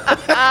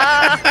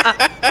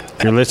that.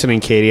 If you're listening,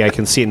 Katie, I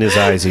can see it in his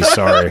eyes. He's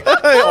sorry.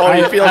 Oh,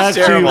 he feels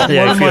Actually, terrible.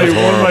 Yeah, one he feels of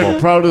my horrible.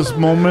 proudest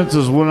moments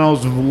is when I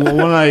was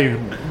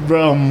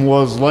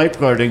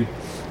lifeguarding.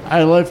 I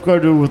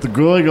lifeguarded with the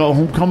girl I got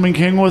homecoming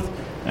king with,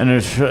 and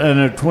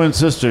her twin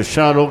sisters.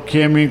 Shoutout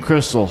Cammie and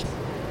Crystal.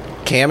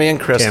 Cammie and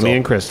Crystal. Tammy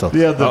and Crystal.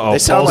 Yeah, Uh-oh. They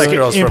sound like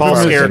girls from Paul's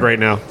Farmington. scared right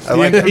now.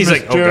 He's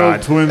like, oh, Gerald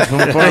God. twins from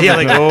Yeah,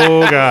 Farmington. like,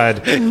 oh,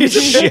 God.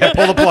 Shit,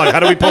 pull the plug. How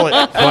do we pull it?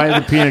 By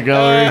the peanut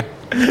gallery.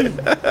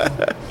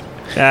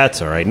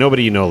 That's all right.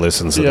 Nobody you know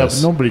listens to Yeah,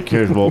 this. but nobody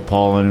cares about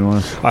Paul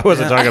anymore. I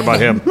wasn't talking about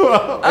him.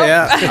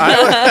 Yeah.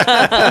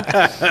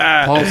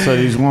 Paul said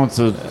he wants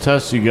to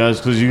test you guys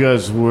because you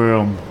guys were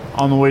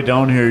on the way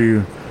down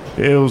here.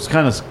 It was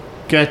kind of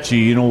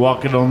sketchy,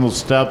 walking down those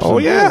steps. Oh,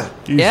 and yeah.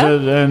 You Yeah.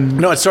 said, and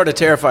No, it's sort of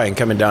terrifying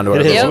coming down to our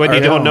It is. Yep. When you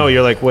don't know,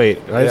 you're like, wait,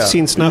 I've Yeah.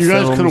 seen snuff you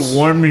guys films. could have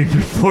warned me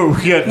before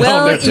we got down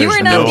Well, there. you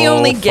are not the no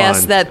only fun.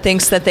 guest that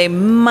thinks that they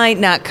might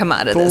not come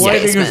out of The this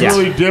lighting basement. is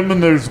really dim,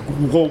 and there's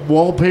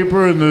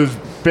wallpaper, and there's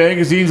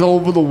magazines all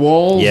over the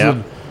walls. Yeah.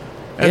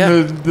 And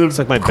Yeah. the It's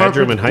like my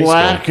bedroom in high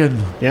black school.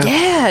 And Yeah.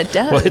 Yeah, it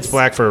does. Well, it's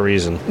black for a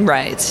reason.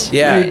 Right.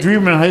 Yeah. your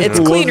dream in high It's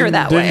school cleaner wasn't-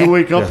 that Did way. you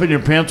wake up and your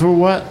pants were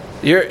wet?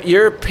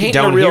 You're painting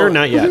Down a real, here,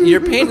 not yet. You're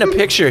painting a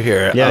picture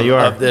here. Yeah, of, you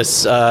are. of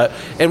this,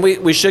 and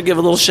we should give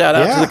a little shout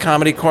out Yeah. to the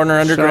Comedy Corner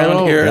Underground Shout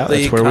out. here Yeah, at the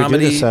that's where we do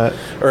comedy this at.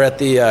 or at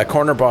the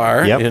Corner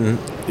Bar Yep. in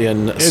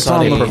It's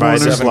sunny on the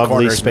Provides this Seven lovely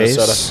Corners, space,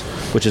 Minnesota.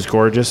 which is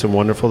gorgeous and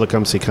wonderful to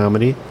come see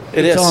comedy.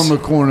 It It's is. on the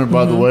corner,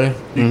 by the way.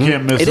 You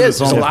can't miss it. It is. It's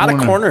There's on a the lot of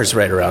corner. corners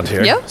right around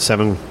here. Yep.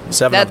 Seven.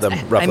 Seven That's, of them,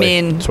 roughly. I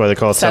mean, That's why they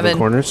call it Seven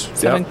Corners.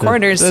 Seven Yep.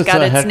 Corners It's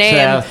got a its name.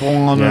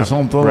 hexathlon Yeah. or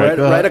something Right- like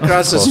that. Right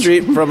across the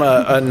street from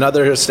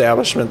another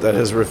establishment that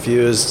has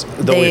refused,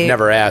 though They- we've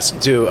never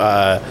asked, to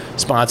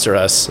sponsor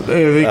us.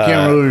 They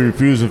can't really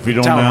refuse if you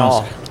don't Town ask.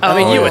 Hall. I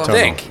mean, you Oh. would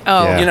think.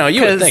 Oh, Yeah. You know,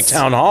 you would 'cause think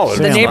Town Hall would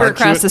The Sam, neighbor aren't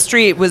you- across the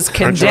street was aren't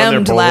you on their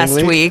condemned bowling last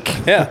league? week.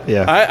 Yeah,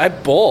 Yeah. I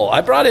bowl.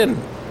 I brought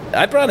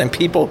in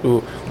people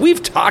who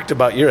we've talked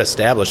about your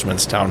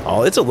establishment's Town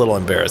Hall. It's a little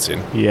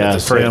embarrassing. Yeah,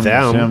 For them.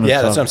 Sam is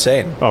Yeah, that's tough. what I'm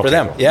saying. Okay. For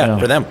them. Yeah, Yeah.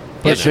 for them.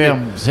 But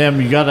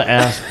Sam, you got to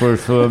ask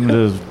first for them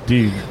to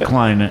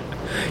decline it.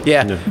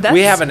 Yeah, That's-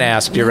 we haven't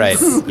asked. You're right.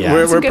 Yeah. We're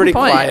That's a good pretty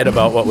point. quiet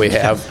about what we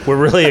have. We're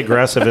really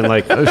aggressive and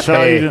like, A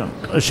shot, hey,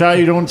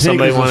 you don't take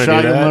Somebody is wanna a do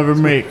shot you'll that? never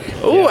make.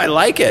 Oh, I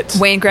like it.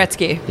 Wayne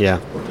Gretzky. yeah.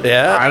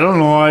 Yeah. I don't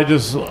know.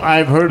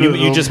 I've heard of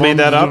You just made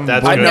that up?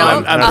 That's I good. know.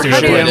 No, I'm That's a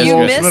good 100 one. you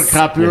Waldschmidt miss-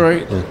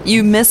 copyright.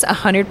 You miss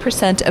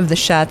 100% of the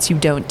shots you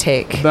don't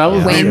take. That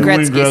was Wayne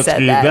maybe Gretzky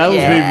said that. That was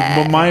Yeah.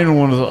 maybe mine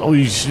one.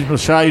 A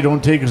shot you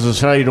don't take is a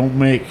shot you don't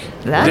make.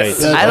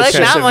 That's, Right. I like Okay.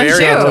 that So one very-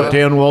 Shout out too.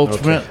 Dan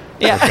Waldschmidt.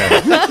 Yeah.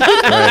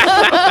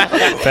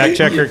 Fact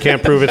checker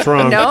can't prove it's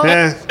wrong. No.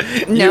 Eh.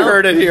 You No.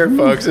 heard it here,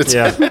 folks. It's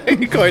Yeah.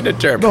 going to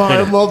term. No,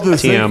 I love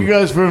this. TM. Thank you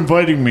guys for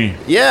inviting me.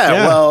 Yeah,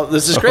 Yeah. well,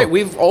 this is great.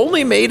 We've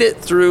only made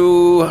it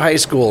through high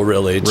school,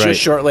 really, Right.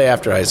 just shortly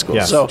after high school.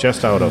 Yes, So,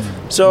 just out of.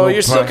 so No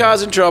you're still problem.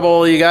 causing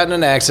trouble. You got in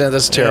an accident.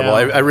 That's terrible.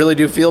 Yeah. I really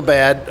do feel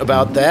bad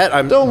about that.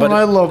 Don't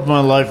I love my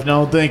life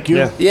now. Thank you.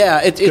 Yeah.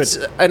 yeah, it's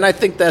and I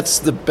think that's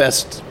the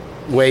best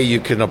way you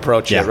can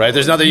approach Yeah. it. Right?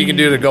 There's nothing you can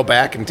do to go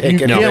back and take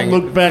You anything. can't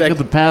look back at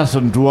the past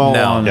and dwell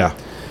No. on Yeah. it.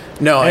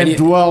 No, And you-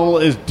 dwell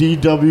is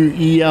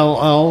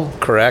DWELL.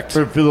 correct.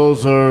 For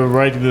those who are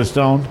writing this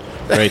down.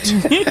 Right.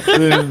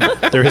 Then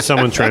There is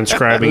someone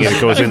transcribing it.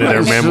 It goes into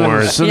their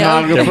memoirs, their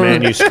Stenographer.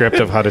 manuscript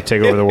of how to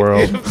take over the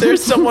world.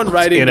 There's someone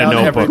writing In a down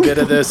every notebook. bit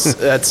of this.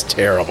 That's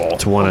terrible.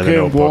 It's one of the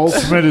Okay,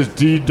 notebooks. Waldschmidt is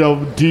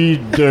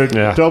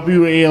Yeah.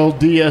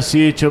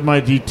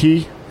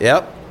 WALDSCHMIDT.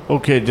 Yep.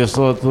 Okay, just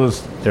let the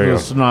There you go.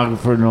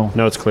 stenographer know.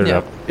 No, it's cleared Yeah.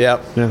 up.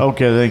 Yep.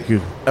 Okay, thank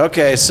you.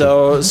 Okay,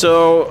 so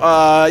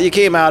you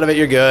came out of it.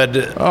 You're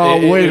good. Oh,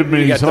 wait a minute.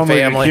 You You got the sound like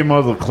I family. came out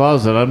of the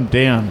closet. I'm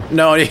Dan.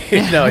 No,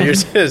 no, you're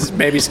just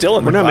maybe still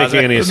in We're the not closet.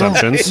 making any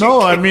assumptions.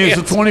 No, I mean,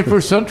 it's the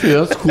 21st century.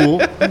 That's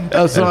cool.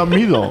 That's not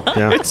me, though.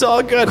 Yeah. It's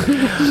all good.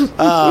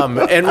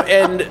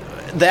 And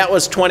that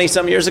was 20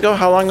 some years ago.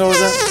 How long ago was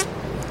that?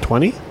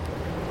 20?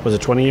 Was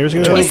it 20 years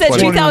ago? He said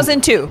 20.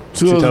 2002.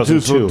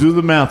 2002. So 2002. do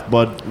the math,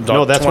 bud.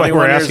 No, that's why we're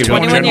 21 years, asking. We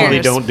 21 generally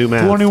years. don't do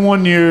math.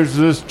 21 years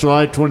this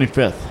July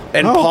 25th.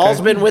 And Oh, okay.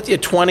 Paul's been with you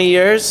 20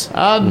 years?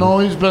 No,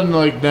 he's been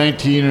like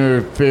 19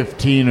 or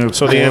 15 or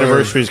So the 4.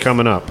 anniversary's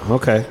coming up.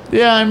 Okay.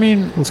 Yeah, I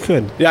mean, That's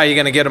good. Yeah, you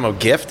going to get him a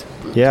gift?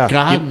 Yeah.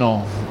 God,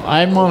 no.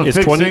 I'm on a It's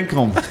fixed 20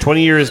 income.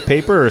 20 years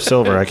paper or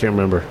silver? I can't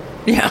remember.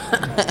 Yeah.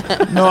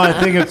 No, I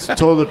think it's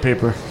toilet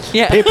paper.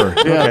 Yeah. Paper.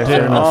 Yeah, Okay,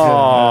 fair enough.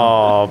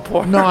 Oh,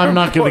 poor. No, I'm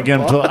not going to poor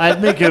get into it.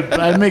 I'd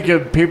make a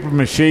paper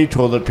mache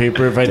toilet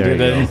paper if I There did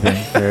you go.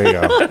 anything. There you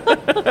go.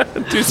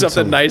 Do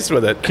something nice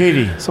with it.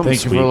 Katie, Something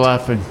thank you for sweet.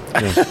 laughing.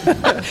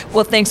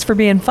 Well, thanks for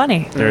being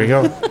funny. There you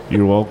go.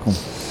 You're welcome.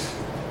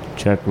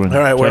 Check one. All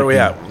right, where are we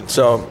at?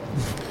 So,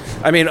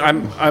 I mean,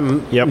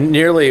 I'm Yep.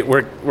 nearly.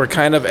 We're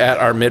kind of at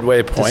our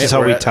midway point. This is how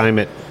We're we at- time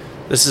it.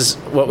 This is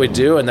what we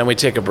do, and then we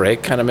take a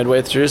break, kind of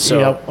midway through. So,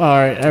 Yep. All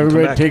right, back.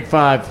 everybody take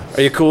 5.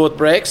 are you cool with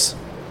breaks?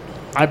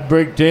 I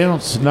break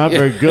dance. Not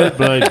very good,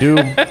 but I do.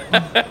 All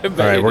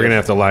right, we're gonna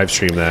have to live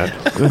stream that.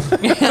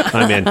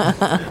 I'm in.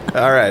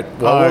 All right.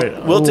 Well, All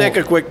right. we'll take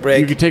a quick You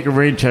break, can take a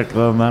rain check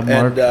on that,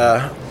 Mark.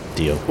 and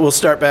Deal. we'll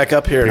start back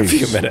up here in a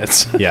few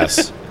minutes.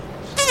 Yes.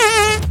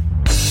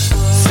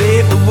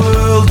 Save the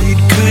world, it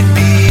could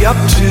be up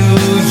to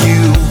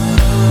you.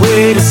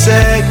 Wait a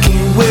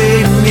second,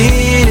 wait a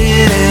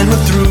minute, and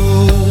we're through.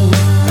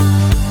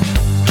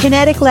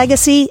 Kinetic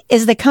Legacy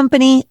is the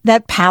company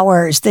that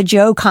powers the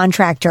Joe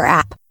Contractor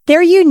app.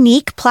 Their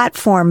unique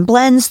platform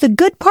blends the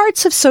good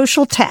parts of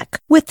social tech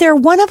with their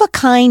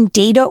one-of-a-kind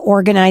data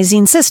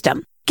organizing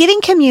system,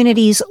 giving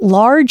communities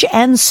large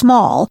and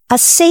small a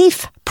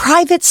safe,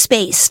 private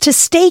space to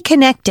stay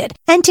connected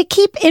and to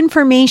keep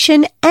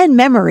information and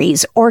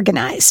memories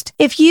organized.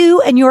 If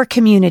you and your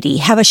community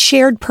have a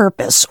shared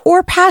purpose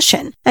or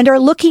passion and are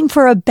looking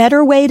for a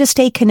better way to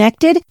stay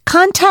connected,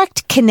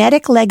 contact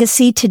Kinetic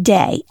Legacy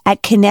today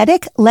at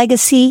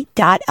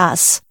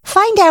kineticlegacy.us.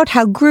 Find out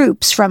how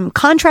groups from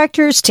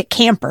contractors to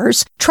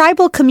campers,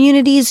 tribal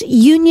communities,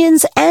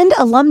 unions, and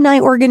alumni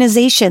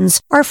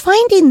organizations are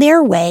finding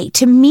their way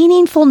to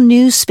meaningful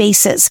new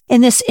spaces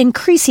in this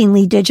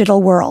increasingly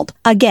digital world.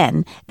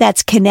 Again,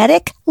 that's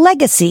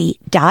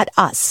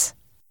kineticlegacy.us.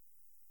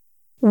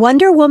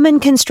 Wonder Woman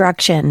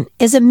Construction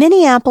is a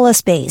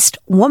Minneapolis-based,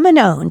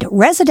 woman-owned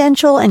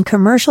residential and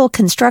commercial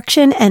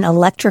construction and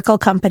electrical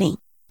company.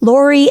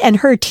 Lori and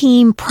her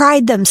team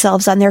pride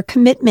themselves on their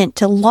commitment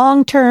to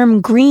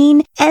long-term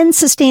green and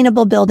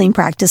sustainable building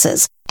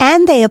practices,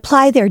 and they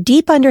apply their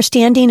deep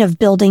understanding of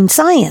building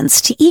science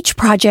to each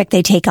project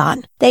they take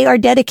on. They are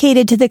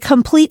dedicated to the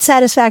complete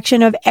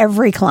satisfaction of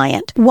every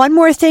client. One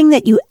more thing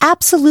that you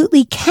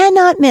absolutely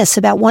cannot miss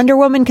about Wonder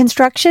Woman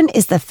Construction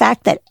is the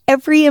fact that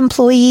every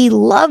employee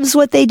loves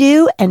what they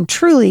do and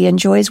truly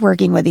enjoys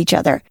working with each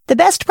other. The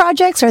best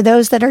projects are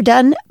those that are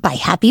done by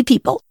happy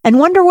people, and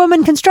Wonder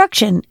Woman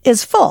Construction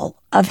is full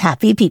of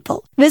happy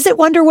people. Visit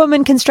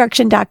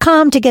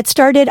wonderwomanconstruction.com to get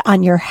started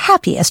on your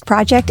happiest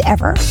project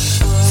ever.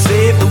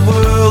 Save the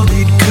world,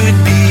 it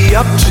could be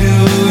up to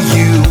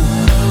you.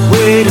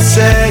 Wait a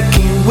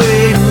second,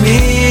 wait a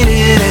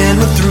minute, and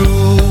we're through.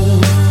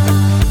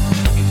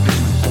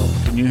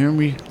 Can you hear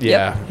me?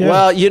 Yeah. Yeah.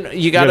 Well, you got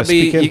to gotta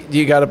speak in.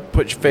 you got to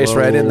put your face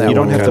right in that. You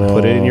don't one, have to kinda.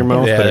 put it in your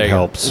mouth, Yeah, but there it you go.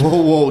 helps.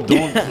 Whoa,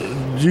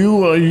 don't.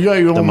 You got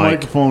your The own mic.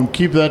 microphone.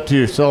 Keep that to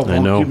yourself. I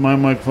I'll know. keep my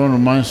microphone to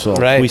myself.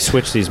 Right. We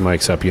switch these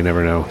mics up. You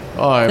never know.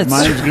 All right,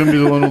 mine's going to be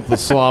the one with the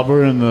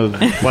slobber and the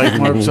bite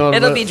marks on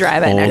It'll it. be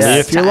dry by Only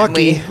next if you're time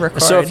lucky. we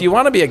record. So if you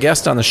want to be a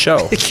guest on the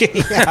show,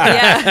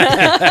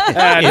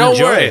 yeah. don't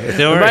Enjoy worry. it. Don't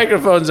The worry.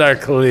 microphones are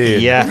clean.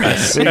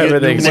 Yes.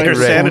 Everything's They're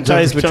great.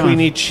 sanitized Every between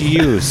time. each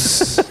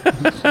use.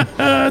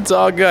 It's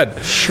all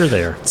good. Sure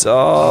they are. It's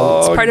all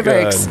It's part of our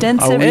good.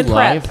 extensive Are we prep.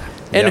 live?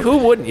 And Yep. who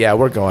wouldn't? Yeah,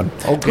 we're going.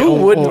 Okay. Who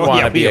wouldn't Oh, want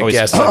yeah, to be we a always-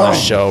 guest on the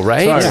show,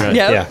 right? Sorry.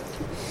 Yep. Yeah.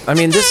 I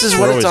mean, this is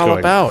We're what it's always all going.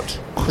 about.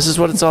 This is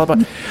what it's all about.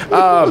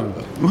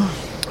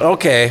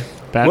 Okay.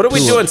 Back What are we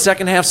to doing it.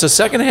 second half? So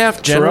second half So we're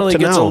up generally to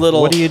gets now. a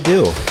little. What do you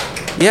do?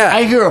 Yeah.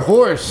 I hear a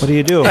horse. What do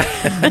you do?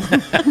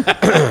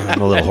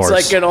 I'm a little It's horse.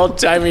 like an old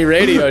timey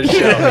radio show.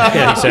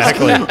 Yeah,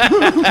 exactly.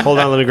 Hold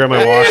on, let me grab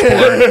my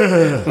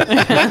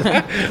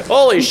washboard.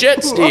 Holy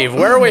shit, Steve!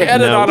 Where are we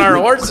headed No, on our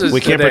horses? We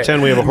can't today?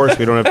 pretend we have a horse.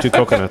 We don't have 2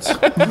 coconuts.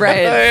 Right.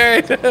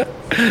 Right.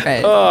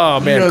 Right. Oh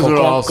man, You guys are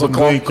Clunk, awesome.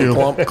 clunk, Thank you.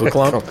 clunk, clunk,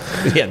 clunk.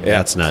 Yeah,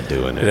 that's not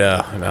doing it.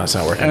 Yeah, no, it's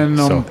not working. And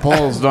So-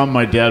 Paul's not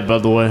my dad, by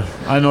the way.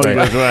 I know you Right.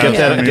 guys are asking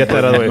Get me, that but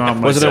out of the he's way. not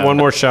my Wasn't dad. there one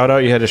more shout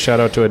out? You had a shout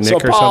out to a Nick So, or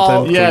Paul-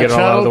 something? Can Yeah, we get it all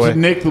shout out of the out way? to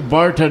Nick, the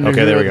bartender Okay,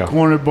 here there we at go. the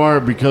corner bar,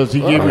 because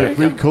he gave me a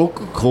free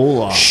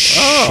Coca-Cola.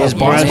 His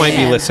boss might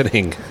be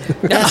listening.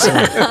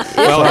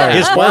 Well,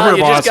 his Well, former you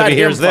just boss, got if he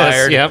hears him this.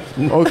 fired. Yep.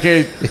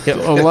 Okay,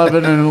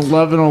 11 and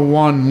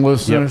 11:01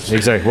 listeners. Yep,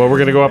 exactly. Well, we're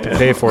going to go up and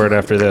pay for it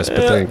after this,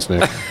 but thanks,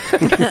 Nick.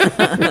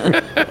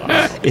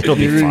 It'll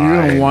be You're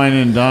gonna fine. wine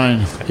and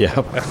dine.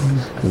 Yep.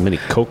 As many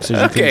Cokes as you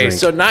can Okay, drink.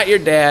 so not your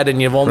dad,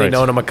 and you've only Right.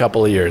 known him a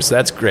couple of years.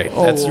 That's great.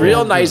 That's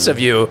real nice of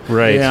you.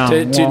 Right. Yeah.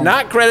 To well,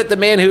 not credit the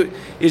man who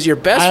is your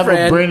best I have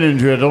friend. a brain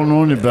injury. I don't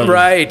know any better.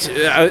 Right.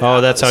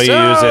 Oh, that's how you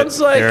use it.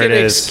 Sounds like There an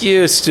it is.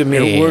 excuse to It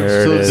me. works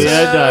There it till is. the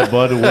day I die,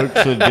 bud. It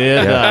works till the day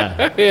I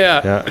die.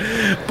 Yeah.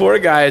 Yeah. Poor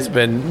guy's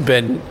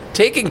been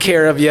taking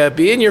care of you,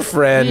 being your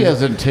friend. He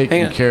hasn't Hang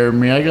taken on. care of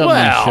me. I got Well,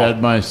 my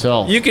shed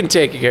myself. You can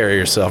take care of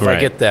yourself. I Right.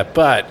 get that,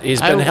 but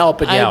he's been I-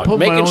 helping you I out, put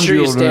my making own sure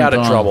you stay deodorant out of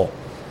on. trouble.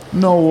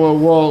 No,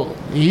 well,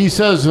 he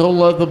says he'll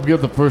let them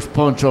get the first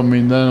punch on me,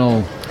 and then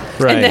he'll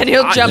Right. and then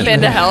he'll jump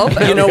in to help.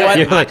 You know what?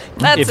 You're like,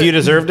 That's if you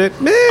deserved it,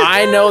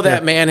 I know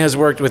that man has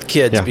worked with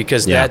kids Yeah.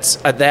 because Yeah.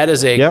 that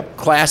is a Yep.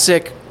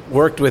 classic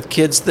worked with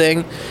kids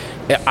thing.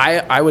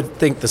 I would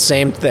think the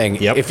same thing.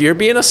 Yep. If you're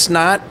being a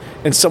snot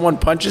and someone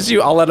punches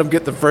you, I'll let them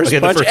get the first I'll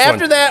get the punch. first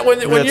After one. that, when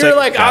That's you're it.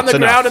 like on the That's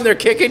ground enough. and they're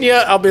kicking you,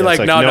 I'll be Yeah, like,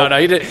 it's no, like, no, nope. no.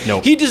 He did.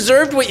 Nope. He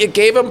deserved what you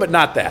gave him, but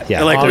not that.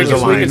 Yeah. Like there's a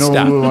Obviously, we can no,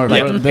 stop. my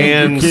Yep. friend,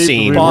 And keep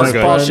scene. me Paul's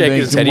my Paul friend, shaking they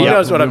his can head. He walk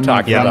knows what with I'm my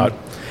talking friend. about.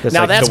 That's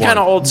Now like that's the kind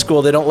of one. old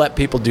school. They don't let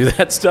people do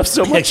that stuff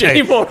so much Okay.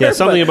 anymore. Yeah,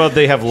 something but- about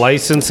they have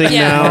licensing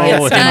Yeah,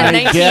 now. it's and- not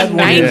My dad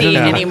 1990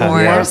 wanted- anymore.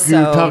 Mark, you were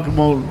So talking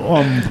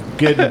about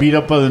getting beat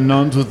up by the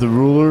nuns with the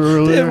ruler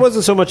earlier. It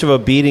wasn't so much of a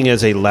beating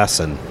as a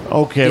lesson.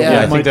 Okay, Yeah, well,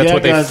 I my think that's dad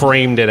what they got-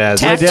 framed it as.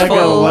 My dad got a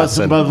Tactful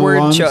lesson by the word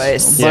nuns,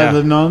 choice. by Yeah.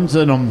 the nuns,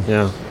 and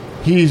Yeah.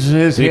 his Did he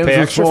hands pay were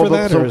extra for swelled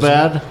up that, or so is it-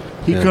 bad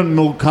he Yeah. couldn't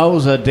milk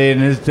cows that day, and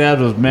his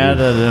dad was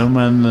mad at him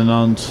and the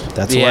nuns.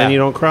 That's the Yeah. line you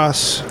don't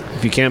cross.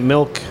 If you can't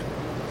milk,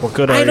 what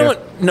good are I you? don't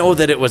know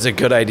that it was a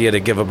good idea to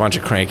give a bunch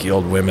of cranky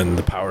old women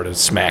the power to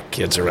smack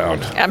kids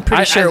around. I'm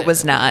pretty sure it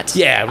was not.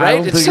 Yeah, I right.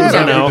 don't It's think so- it was I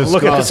don't know. Discuss.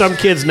 Look at some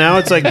kids now.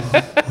 It's like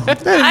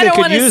I don't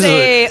want to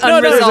say there's a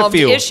unresolved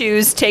few.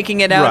 issues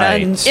taking it out on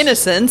Right.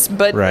 innocence,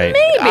 but Right.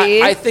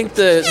 maybe. I think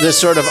the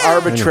sort of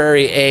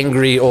arbitrary,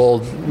 angry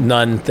old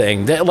nun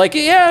thing. That, like,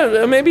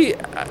 yeah, maybe,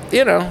 I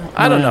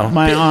don't know.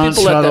 My aunt,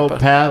 People let that Shoutout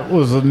Pat,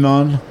 was a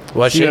nun.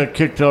 Was she? got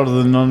kicked out of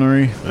the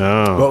nunnery.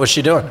 Oh. What was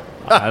she doing?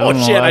 don't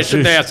know. Shit! I I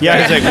shouldn't just- ask.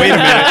 Yeah, he's like, wait a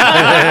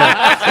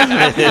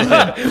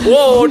minute.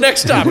 Whoa,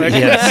 next topic.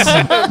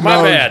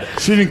 My bad.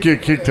 She didn't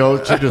get kicked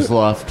out. She just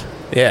left.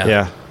 Yeah.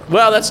 Yeah.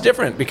 Well, that's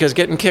different because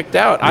getting kicked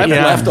out. I've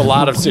Yeah. left a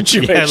lot of Yeah,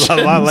 situations. a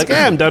lot like,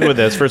 I'm done with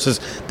this versus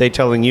they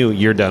telling you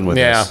you're done with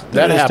Yeah, this.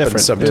 that is happens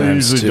different. sometimes. They're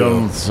usually too.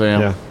 done with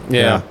Sam. Yeah.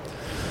 Yeah.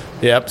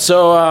 Yep.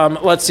 So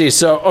let's see.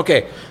 So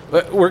okay,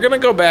 we're gonna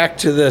go back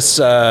to this.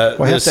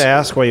 Well, I have to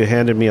ask why you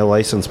handed me a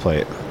license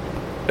plate.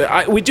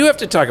 We do have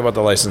to talk about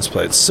the license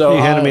plates. So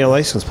You handed me a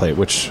license plate,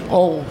 which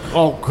Oh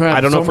crap!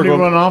 I don't know if we're Somebody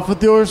going- run off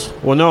with yours.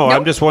 well, no,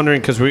 I'm just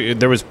wondering because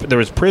there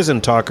was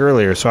prison talk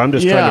earlier, so I'm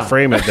just trying Yeah. to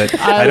frame it that I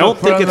had a don't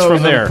think friend it's that from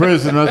was in there.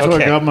 prison. That's where I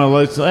Okay. got my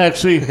license.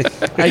 Actually,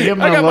 I get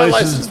my I got my license.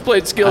 license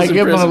plate skills I in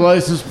get my prison.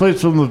 license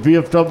plates from the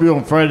VFW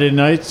on Friday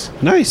nights.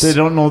 Nice. They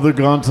don't know they're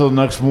gone till the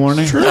next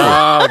morning.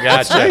 Oh,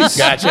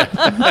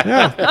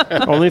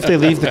 gotcha. Only if they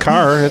leave the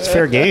car. It's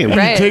fair game.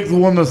 Right. You take the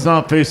one that's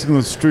not facing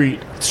the street.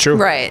 It's true.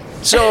 right.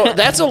 So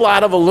that's a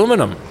lot of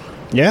aluminum.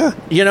 Yeah.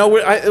 You know,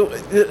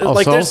 I'll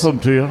like sell some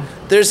to you.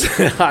 there's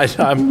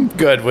I'm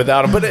good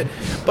without them,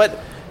 but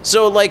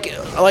so like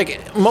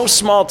most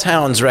small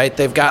towns, right?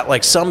 They've got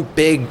like some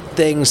big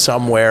thing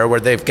somewhere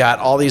where they've got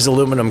all these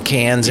aluminum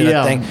cans in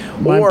a thing.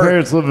 My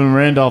parents live in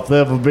Randolph. They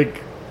have a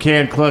big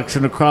can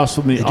collection across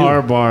from the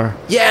R bar.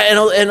 Yeah,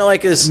 and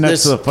like this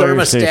Next to the fire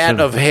thermostat station.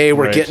 of, hey,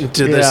 we're Right. getting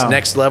to this Yeah.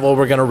 next level.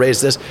 We're going to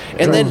raise this,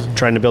 and then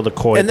Trying to build a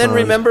koi. and then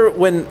pond. remember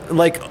when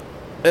like.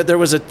 There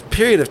was a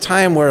period of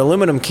time where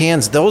aluminum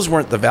cans; those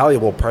weren't the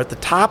valuable part. The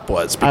top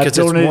was because I've it's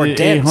more donated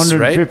dense,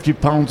 right? 850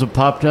 pounds of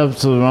Pop Tabs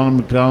to the Ronald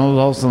McDonald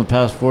House in the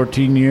past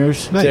 14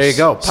 years. Nice. There you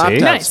go, Pop See?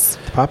 Tops. Nice.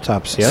 Pop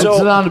tops. Yeah. So-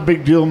 It's not a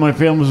big deal. My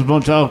family's a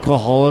bunch of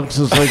alcoholics.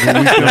 It's like a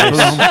weekend for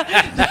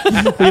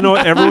them. you know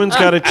what? Everyone's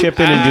got to chip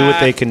in and do what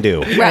they can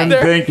do. Right. And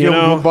thank you, You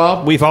know,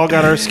 Bob. we've all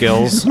got our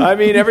skills. I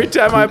mean, every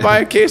time I buy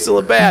a case of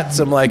Labatt's,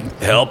 I'm like,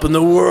 helping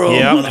the world.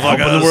 Yeah, motherfuckers.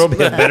 helping the world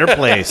be a better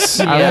place.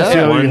 I don't see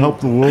how you help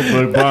the world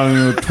by buying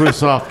a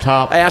twist off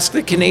top. I ask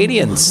the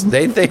Canadians.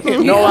 They think,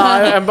 no,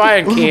 I'm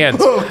buying cans.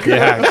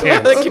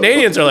 Yeah, The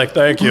Canadians are like,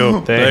 thank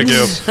you. Thank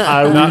you.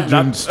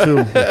 Norwegians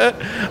too.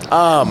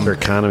 Their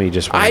economy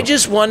just went I up.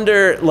 just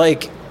wonder,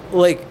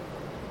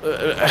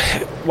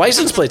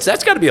 license plates,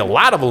 that's got to be a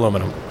lot of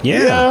aluminum.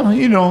 Yeah. Yeah,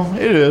 you know,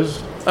 it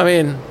is. I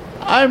mean,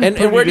 I'm And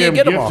pretty where do you damn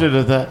get 'em all? gifted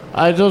at that.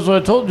 That's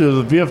what I told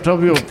you, the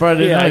VFW on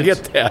Friday yeah, I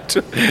nights. get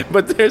that.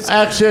 But there's.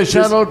 Actually, a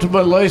shout out to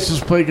my license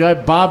plate guy,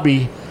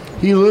 Bobby.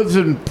 He lives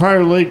in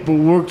Prior Lake but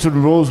works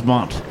in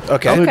Rosemont.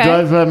 Okay. So he Okay.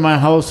 drives by my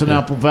house in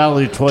Apple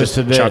Valley twice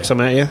a day. Chucks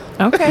them at you.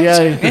 Okay.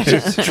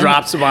 Yeah,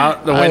 drops them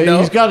out the window.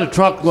 he's got a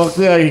truck.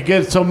 Luckily, he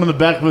gets some in the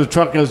back of the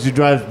truck as he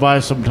drives by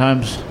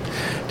sometimes.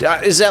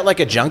 Is that like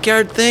a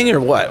junkyard thing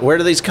or what? Where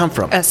do these come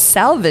from? A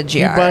salvage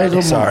He buys yard.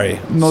 them. Sorry,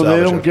 No, they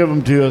salvage don't yard. give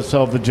them to you at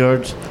salvage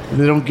yards.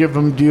 They don't give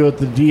them to you at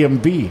the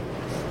DMV.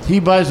 He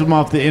buys them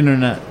off the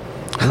internet.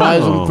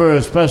 Buys them for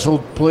a special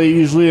plate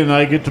usually, and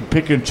I get to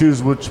pick and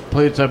choose which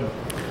plates I.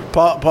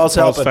 Paul's Paul's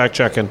helping. fact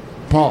checking.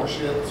 Paul.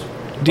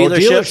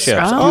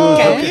 Dealerships. Oh,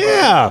 okay.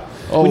 Yeah.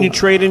 When you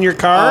trade in your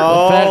car.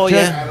 Oh, Fact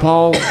check, yeah.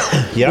 Paul.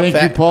 Yeah, Thank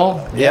fact- you,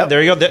 Paul. Yeah,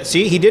 there you go.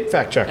 See, he did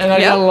fact check. And I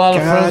Yep. got a lot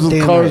of friends God with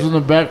damn cars right. in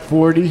the back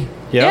 40.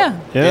 Yeah.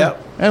 Yeah.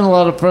 Yep. And a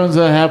lot of friends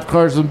that have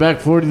cars in the back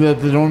 40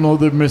 that they don't know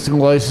they're missing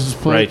license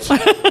plates.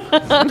 Right.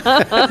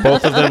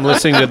 Both of them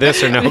listening to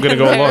this are now going to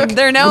go look.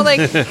 They're now like,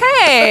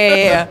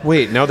 hey,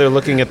 Wait, now they're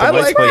looking at the I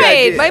license like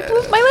plate. right,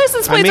 my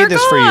license I plates made are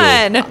this for you.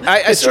 gone.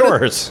 I It's sort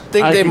of yours.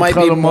 think I they can might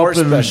cut be 'em more up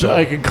in- special.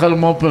 I can cut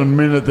them up in a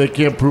minute. They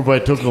can't prove I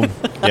took them.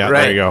 Yeah,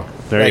 Right. there you go.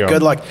 There you go.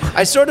 Good luck.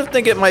 I sort of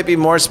think it might be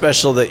more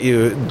special that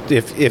you,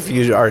 if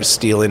you are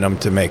stealing them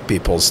to make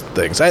people's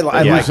things. I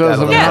like that a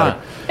little Yeah.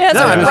 better. It has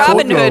No, a I'm Robin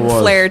told you it Hood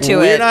was. flair to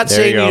We're it. not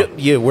There you saying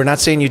you. We're not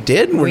saying you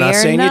did. We're not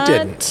We're saying you not,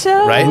 didn't.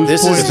 uh, Right?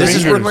 This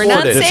is We're We're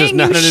not recorded. This is saying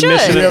not you an should.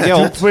 admission You of have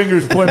guilt. 2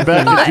 fingers pointing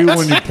back at you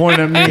when you point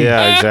at me.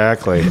 Yeah,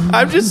 exactly.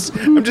 I'm just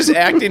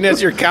acting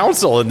as your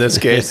counsel in this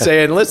case,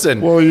 saying,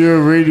 listen. Well, you're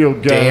a radio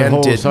guy. Dan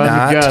host. did I'm a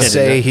not guest.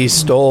 say he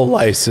stole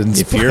license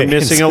If you're plates.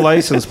 missing a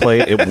license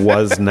plate, it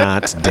was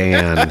not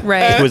Dan.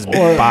 Right. It was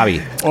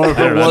Bobby. Or if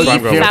I don't it know, was, that's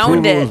you where I'm can't found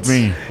prove it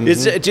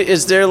it. was me.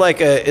 Is there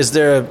like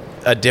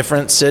a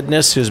different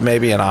Sidness who's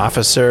maybe an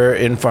officer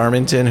in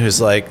Farmington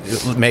who's like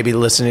maybe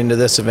listening to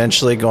this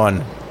eventually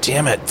going,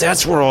 damn it,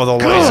 that's where all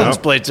the license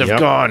plates have Yep.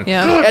 gone.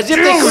 Yeah. As if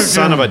they couldn't,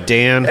 Son of a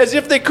Dan. as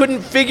if they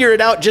couldn't figure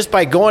it out just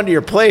by going to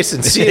your place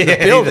and seeing the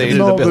Yeah, building.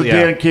 No, the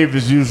yeah. Dan cave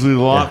is usually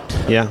locked.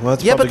 Yeah, well,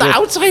 that's Yeah, but probably the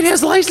good. outside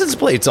has license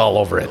plates all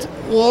over it.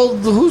 Well,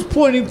 who's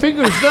pointing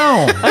fingers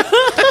now?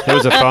 It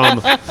was a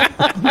thumb.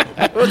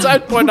 What's I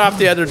pointing off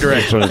the other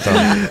direction?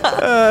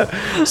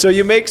 So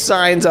you make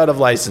signs out of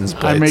license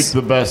plates. I make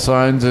the best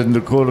signs in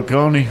Dakota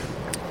County.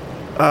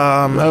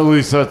 At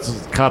least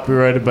that's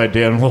copyrighted by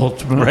Dan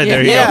Waldschmidt. Right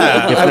there you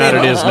Yeah. go. If I not,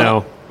 mean, it is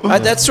now.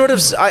 That's sort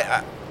of.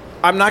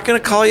 I'm not going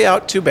to call you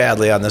out too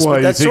badly on this, Why, but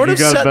you that's think sort you of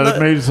got a setting better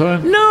the, made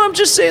sign? No, I'm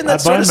just saying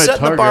that's I buy sort of them at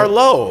setting the bar Target.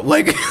 low.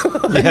 Like,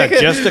 Yeah,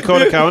 just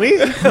Dakota County?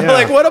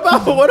 like what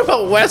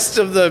about west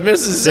of the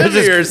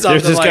Mississippi or something?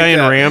 There's this like guy in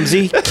that?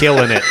 Ramsey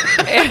killing it.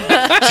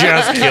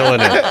 Just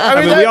killing it. I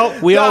mean,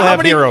 that- we all how have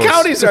many heroes.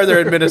 counties are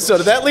there in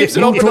Minnesota? That leaves it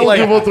Who open to told like.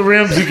 you about the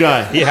Ramsey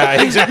guy?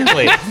 Yeah,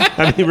 exactly.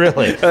 I mean,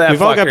 really. That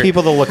We've all got fucker.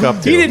 people to look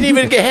up to. He didn't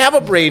even have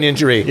a brain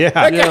injury.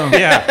 Yeah, Yeah.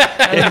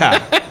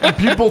 yeah.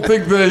 People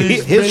think that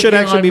he's His should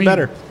making, actually be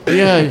better.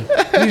 Yeah,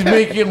 he's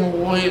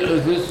making. Wait,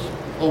 is this?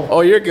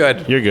 Oh, you're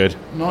good. You're good.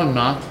 No, I'm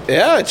not.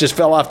 Yeah, it just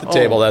fell off the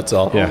table. That's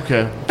all. Yeah.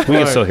 Okay, We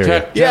can still hear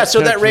you. Yeah.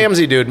 So that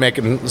Ramsey dude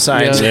making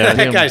signs. Yeah,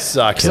 that him. guy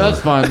sucks. That's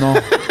fine though.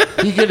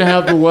 He can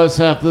have the west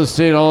half of the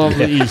state, all of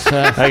the east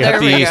half. I got There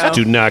the we east. go.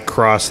 Do not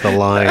cross the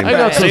line. I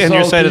got Stay on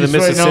your side of the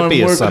southeast right now. Mississippi,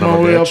 you I'm son working of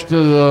my a way up bitch.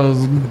 to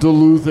the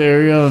Duluth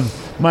area. And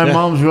my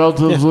mom's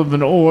relatives live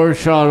in Ore.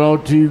 Shout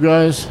out to you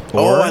guys.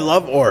 Oh, I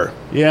love ore.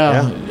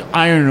 Yeah,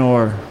 iron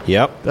ore.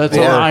 Yep. That's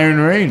Yeah. an iron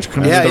range.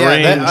 Yeah, the yeah.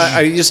 range.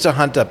 I used to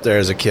hunt up there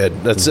as a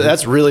kid.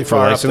 That's really For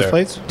far up license there.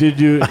 plates? Did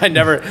you? I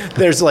never.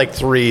 There's like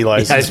 3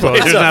 license I suppose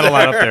plates. there's up not a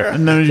lot up there. there.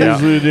 And then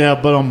usually, yeah.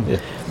 But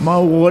Ma,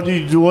 what do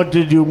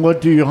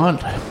you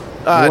hunt?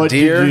 What did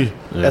Deer you-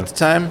 at the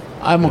time.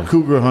 I'm a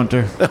cougar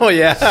hunter. Oh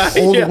yeah.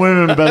 Old Yeah.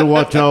 women better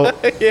watch out.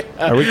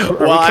 Are we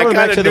Well, I coming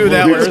back kind to of the knew blue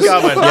that was hairs?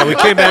 coming. Yeah, we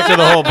came back to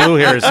the whole blue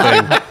hairs thing.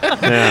 Yeah.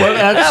 But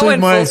That actually,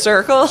 went my full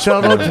circle.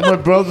 shout out to my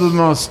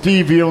brother-in-law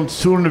Steve. He owns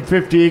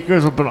 250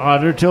 acres up in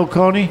Otter Tail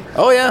County.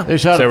 Oh yeah. They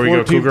shot So a we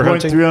go cougar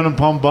hunting? 14.3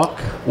 pound buck.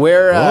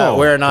 Where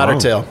Oh, in Otter wow.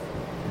 Tail?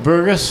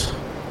 Burgess.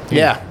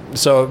 Yeah.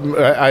 So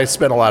I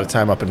spent a lot of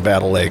time up in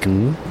Battle Lake.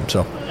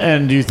 So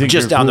And do you think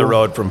just you're down the cool?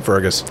 road from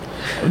Fergus.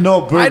 No,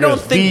 Burgess. I don't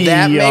think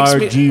that makes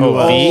me.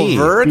 V-E-R-G-U-S.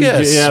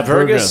 Vergus. Yeah,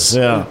 Vergus. Vergus,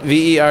 yeah. Vergas.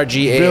 Billy,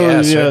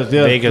 right? yes,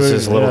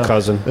 Vegas' little yeah.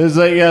 cousin. It's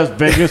like, yes,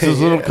 Vegas'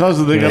 little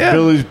cousin. They got Yeah.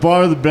 Billy's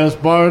Bar, the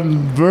best bar in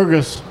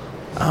Vegas.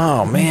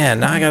 Oh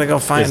man, now I gotta go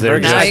find Is there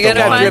Vergus. just Now you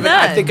gotta I've find driven,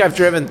 I that. think I've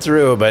driven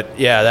through, but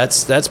yeah,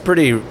 that's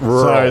pretty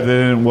rural. Sorry, they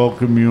didn't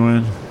welcome you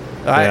in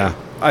Yeah.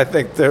 I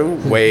think they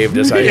waved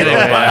as I drove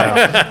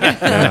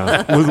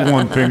by. with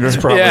one finger.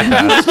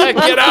 Yeah.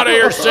 Get out of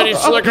here, city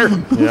slicker.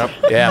 Yep.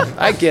 Yeah,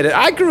 I get it.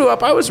 I grew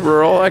up. I was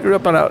rural. I grew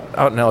up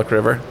out in Elk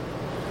River.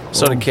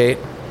 So did Kate.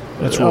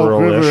 That's Elk River,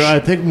 rural-ish. I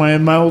think my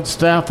old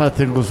staff, I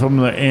think, was from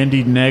the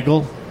Andy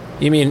Nagel.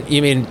 You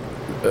mean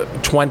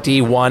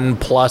 21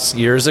 plus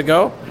years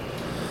ago?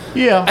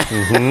 Yeah,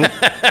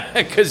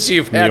 Because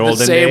you've The had the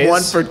olden same days?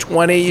 one for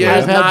 20 years,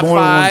 I've had not more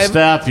than one 5.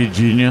 staff, you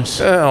genius.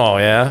 Oh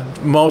yeah,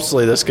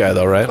 mostly this guy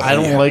though, right? I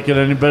don't like it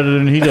any better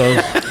than he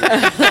does.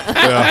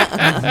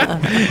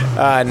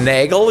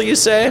 Nagel. You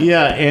say?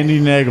 Yeah, Andy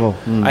Nagel.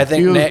 I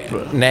think He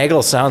was-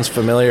 Nagel sounds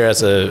familiar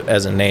as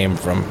a name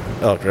from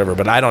Elk River,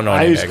 but I don't know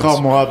I any used to call Nagels.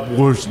 him a lot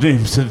worse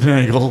names than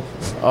Nagel.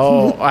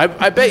 Oh,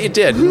 I bet you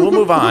did. We'll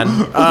move on.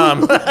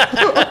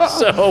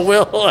 So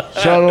we'll.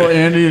 Shout out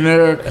Andy and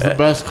Eric, the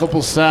best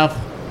couple staff.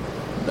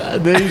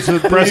 They used to,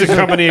 Present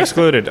company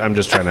excluded. I'm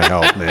just trying to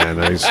help, man.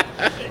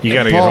 You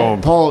got to get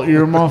home. Paul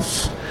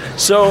earmuffs.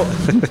 So,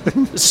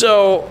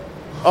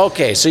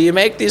 okay. So you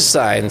make these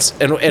signs,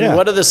 and Yeah.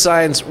 what are the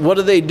signs? What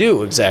do they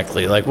do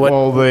exactly? Like what?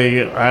 Well,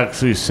 they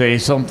actually say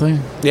something.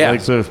 Yeah.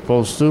 Like they're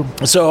supposed to.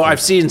 So I've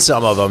seen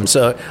some of them.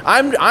 So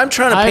I'm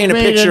trying to I've paint a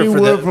made picture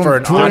anywhere for from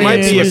an 20 There might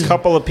be audience. a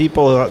couple of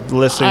people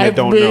listening I've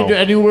that don't made know.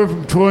 anywhere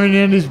from Troy and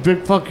Andy's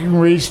big fucking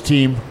race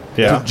team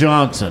Yeah. to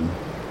Johnson.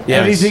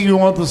 Yeah. Anything you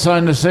want the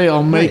sign to say,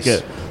 I'll make Nice.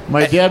 it.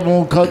 My dad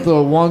won't cut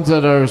the ones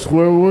that are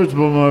swear words,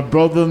 but my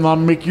brother-in-law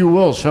Mickey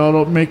will. Shout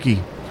out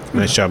Mickey.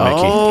 Nice job, Mickey.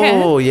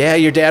 Oh yeah,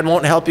 your dad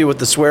won't help you with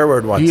the swear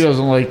word ones. He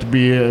doesn't like to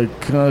be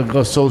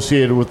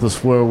associated with the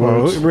swear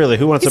Well, words. really,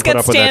 who wants He's to put got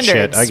up with that shit?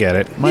 standards. I get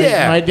it. My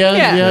dad,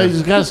 Yeah. yeah,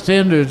 he's got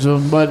standards.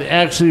 But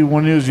actually,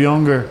 when he was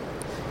younger,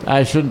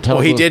 I shouldn't tell.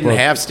 Well, he this, didn't but-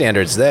 have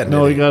standards then.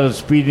 No, did he got a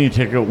speeding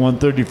ticket,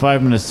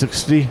 135 and a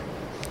 60.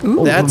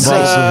 Open That's,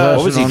 bottle possession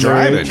what was he underage.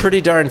 driving?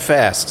 pretty darn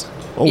fast.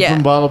 Open Yeah.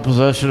 bottle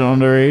possession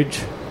underage.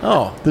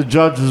 Oh, The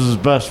judge was his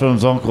best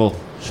friend's uncle.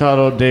 Shout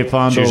out Dave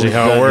Fondo. That's usually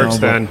how it works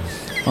then.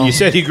 You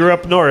said he grew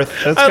up north.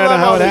 That's kind of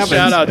how it happens.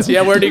 Shout-outs.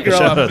 Yeah, where'd he grow up?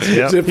 Shout-outs,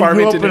 yeah. Is it He grew up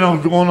Farmington? in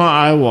Algona,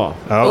 Iowa.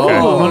 Oh,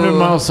 okay. 100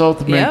 miles south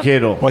of Yep.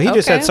 Mankato. Well, he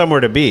just Okay. had somewhere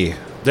to be.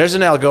 There's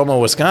an Algoma,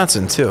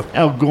 Wisconsin, too.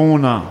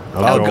 Algona.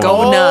 Algona.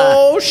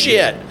 Oh,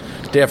 shit.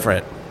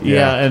 Different.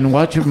 Yeah, and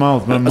watch your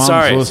mouth. My mom's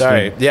Sorry.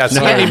 listening. Yeah, Not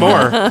sorry.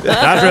 anymore. Not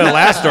for the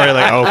last story.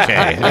 Like,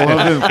 okay,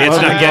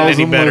 it's not getting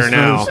any better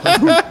now.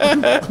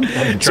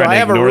 So I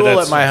have a rule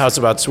at my house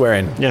about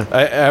swearing. Yeah.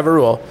 I have a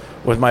rule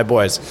with my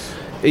boys.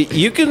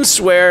 You can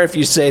swear if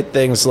you say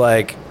things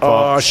like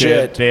 "oh Fuck,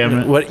 shit,"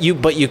 damn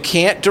it. but you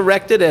can't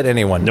direct it at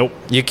anyone. Nope.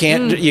 You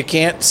can't. You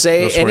can't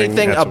say No swearing,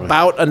 anything that's what-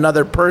 about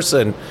another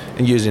person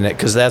and using it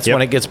because that's Yep.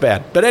 when it gets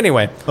bad. But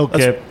anyway,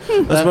 Okay.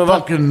 let's move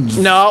on.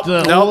 No,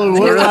 no.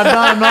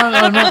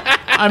 I'm not.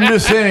 I'm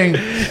just saying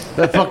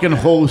that fucking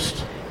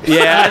host.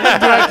 Yeah,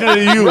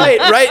 Directed at you.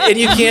 right, and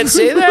you can't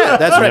say that.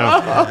 That's right.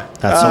 No,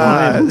 that's the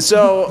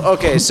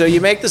line. So you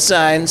make the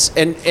signs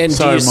and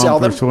Sorry, do you sell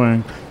Mom, them? for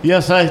swearing.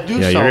 Yes, I do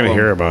Yeah, sell you're gonna them.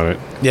 hear about it.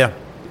 Yeah.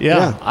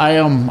 Yeah,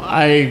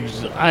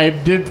 I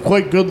did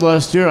quite good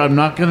last year. I'm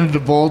not going to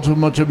divulge how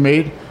much I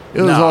made.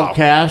 It was No. all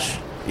cash.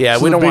 Yeah,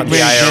 So we don't big want the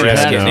man can't IRS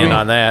tax getting me. in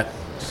on that.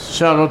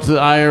 Shout out to the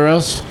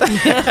IRS.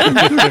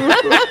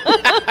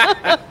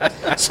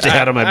 Stay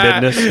out of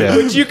my business. Yeah.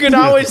 But you can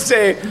always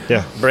say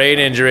Yeah. brain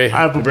injury. I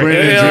have a brain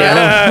injury.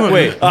 Yeah.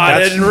 Wait, I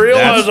that's- didn't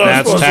realize I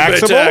that's was supposed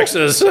taxable? to pay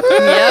taxes.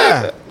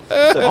 Yeah.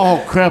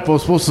 Oh crap! I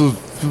was supposed to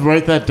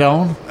write that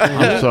down.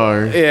 I'm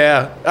sorry.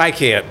 Yeah, I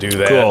can't do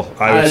that. Cool.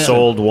 I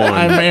sold one.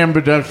 I'm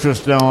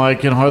ambidextrous now. I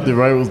can hardly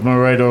write with my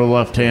right or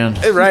left hand.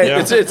 Right,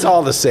 Yeah. it's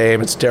all the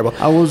same. It's terrible.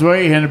 I was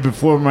right-handed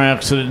before my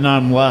accident. Now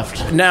I'm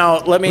left. Now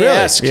let me Really?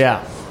 ask. Yeah.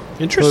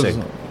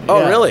 Interesting. Oh,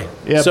 Yeah. really?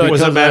 Yeah. So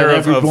Was it a because matter I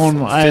of, had every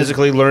bone- I had-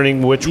 physically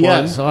learning which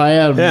Yes, one? I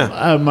had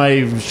Yeah.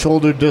 my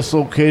shoulder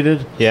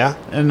dislocated, Yeah.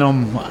 and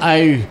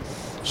I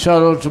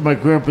shout out to my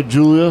grandpa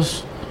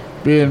Julius,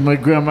 and my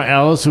grandma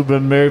Alice, who've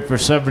been married for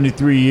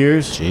 73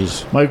 years.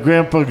 Jeez. My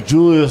grandpa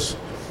Julius,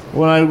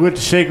 when I went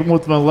to shake him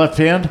with my left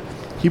hand,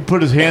 he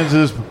put his hands in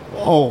his.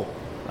 Oh,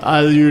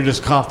 you were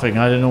just coughing.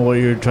 I didn't know what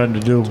you were trying to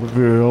do. If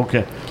you were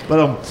okay,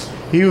 but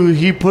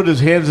he put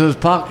his hands in his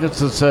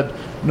pockets and said,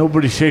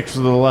 "Nobody shakes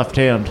with the left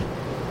hand."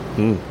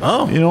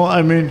 Oh. You know,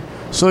 I mean,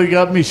 so he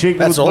got me shaking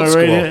That's with my old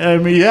right school. hand. I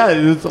mean, yeah,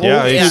 it's old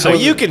Yeah, school. So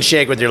you can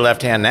shake with your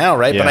left hand now,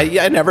 right? Yeah.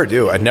 But I never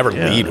do. I never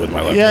lead with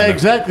my left Yeah, hand.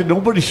 exactly.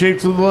 Nobody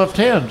shakes with the left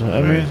hand.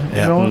 I mean,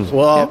 Yeah. you know,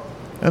 Well,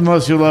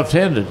 unless you're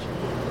left-handed.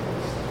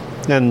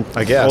 And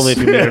I guess. only if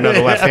you meet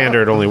another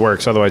left-hander, it only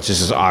works. Otherwise, it's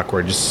just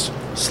awkward. Just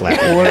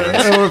slap. Or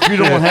if you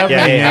don't have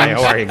Yeah, any yeah,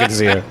 hands. How are you? Good to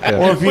see you. Yeah.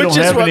 Or if you Which don't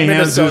is have what any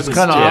hands, it's Minnesotans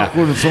kind of do.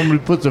 awkward if somebody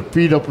puts their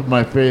feet up in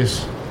my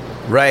face.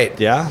 right.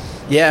 Yeah.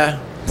 Yeah.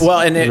 Well,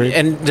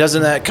 and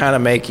doesn't that kind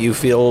of make you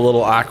feel a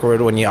little awkward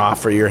when you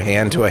offer your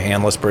hand to a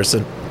handless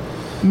person?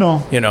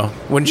 No. You know,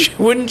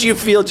 wouldn't you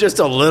feel just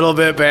a little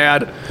bit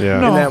bad Yeah.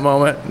 in No. that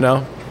moment?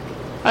 No.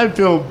 I'd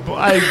feel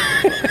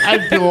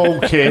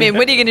okay. I mean,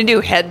 what are you going to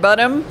do? Headbutt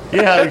him?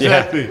 yeah,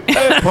 exactly.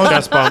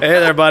 Chest bump. Hey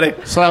there, buddy.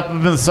 Slap him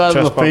in the side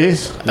of the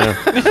Chest bump.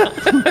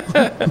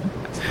 face.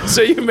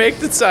 So you make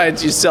the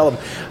signs, you sell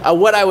them.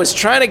 What I was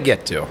trying to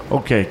get to.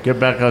 Okay, get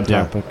back on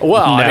topic. Well,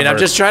 I mean, Never. I'm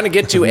just trying to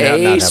get to Not a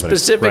happening.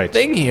 specific Right.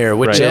 thing here,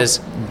 which Right. is,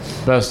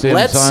 Best damn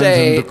Let's signs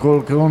say- in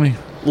Dakota County.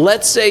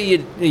 let's say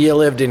you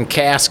lived in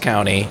Cass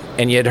County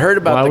and you'd heard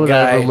about Why the would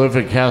guy. I ever live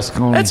in Cass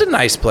County? That's a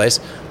nice place.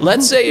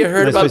 Let's say you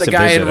heard Nice about place the to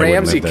guy visit. in I wouldn't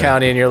Ramsey live there.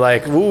 County, and you're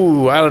like,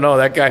 ooh, I don't know,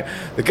 the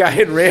guy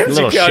in Ramsey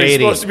little County is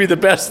shady. supposed to be the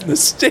best in the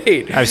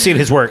state. I've seen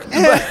his work.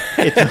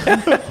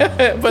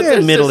 But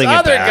there's middling this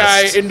at other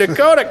guy best. in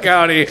Dakota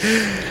County.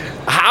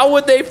 How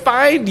would they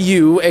find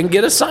you and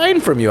get a sign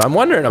from you? I'm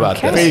wondering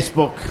about this.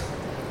 Facebook.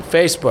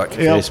 Facebook.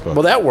 Yep. Facebook.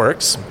 Well, that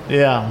works.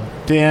 Yeah,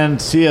 Dan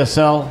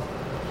CSL.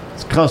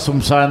 It's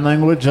custom sign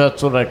language.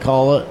 That's what I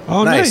call it.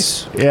 Oh,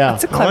 Nice. nice. Yeah,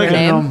 That's a clever And,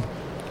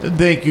 name.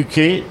 thank you,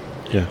 Kate.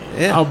 Yeah.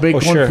 Yeah. I'll make Oh,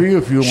 one sure. for you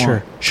if you Sure.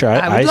 want. Sure. I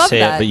would I love say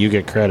that. it, but you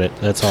get credit.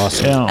 That's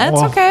awesome. Yeah,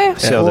 That's okay.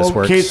 See how this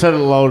works. Kate said it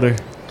louder.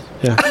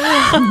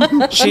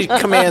 She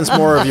commands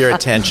more of your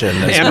attention.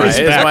 is And my- is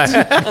respect.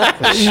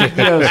 my-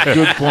 Yes,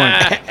 good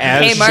point.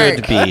 As Hey, Mark.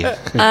 should be.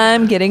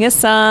 I'm getting a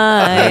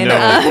sign. know,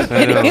 I'm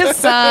getting a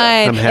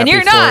sign. I'm happy and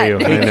you're for not. you.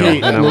 I Hey, know.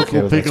 Kate, I know. local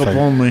Yeah, that's pickup fine.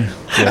 only.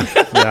 Yeah,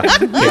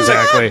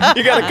 exactly.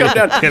 You gotta come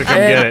down. Gotta come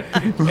get it.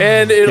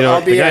 And it'll You know,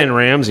 all be the guy at- in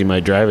Ramsey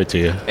might drive it to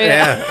you.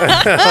 Yeah.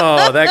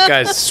 Oh, that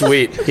guy's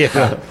sweet. Yeah,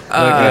 That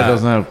guy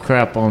doesn't have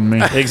crap on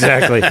me.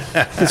 exactly.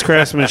 His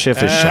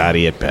craftsmanship is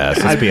shoddy at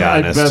best. Let's be I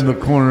honest. bend the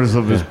corners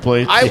of his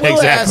plate. I will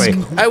Exactly.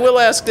 I will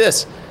ask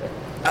this.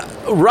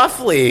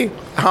 Roughly,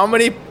 how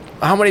many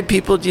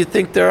people do you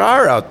think there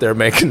are out there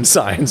making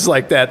signs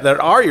like that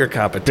are your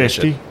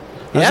competition? 50.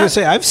 I was Yeah? gonna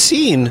say I've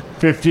seen.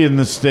 50 in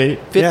the state.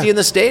 50 Yeah. in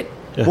the state?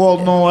 Well,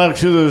 no,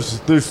 actually,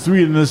 there's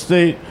 3 in the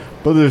state,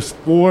 but there's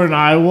 4 in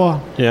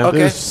Iowa. Yeah. Okay.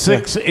 There's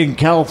 6 in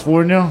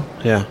California.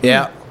 Yeah.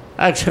 Yeah.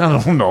 Actually,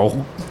 I don't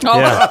know.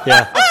 Yeah.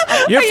 Yeah.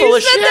 You're full You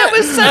of said shit. that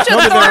with such No,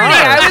 but there authority.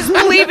 are. I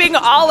was believing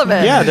all of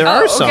it. Yeah, there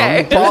are some.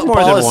 Okay. There's more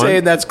Paul than is one.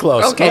 saying that's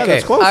close. Okay. Yeah,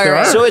 that's close. All There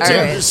right. are. So it's All a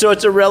right. so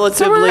it's a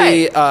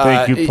relatively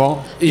Thank you,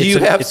 Paul. You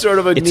It's a- have sort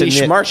of a it's a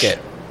niche niche. market.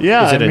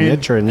 Yeah, Is it I a mean,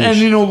 niche or a niche? and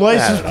you know, I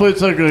license don't know.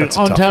 plates are an That's a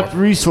tough untapped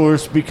one.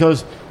 resource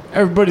because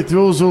everybody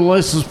throws their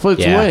license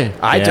plates Yeah. away.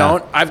 I Yeah.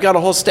 don't. I've got a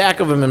whole stack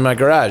of them in my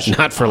garage.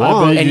 Not for I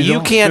long. bet and you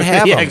don't. can't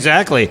have Yeah, them.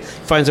 exactly.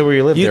 Finds out where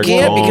you live. You They're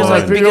can't because gone.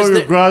 I If you know because your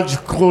the- garage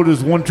quote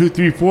is 1, 2,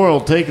 3, 4, I'll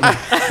take them.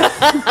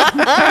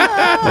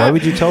 Why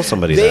would you tell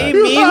somebody They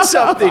that? mean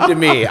something to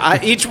me.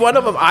 Each one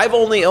of them. I've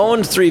only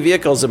owned 3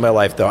 vehicles in my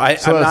life, though. So I'm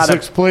that's not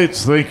 6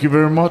 plates. Thank you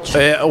very much.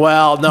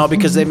 well, no,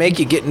 because they make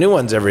you get new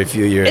ones every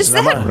few years. Is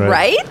And I'm that a-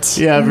 right?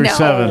 Yeah, every No.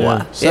 7.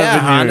 Yeah, 7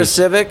 Honda years.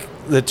 Civic,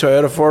 the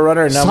Toyota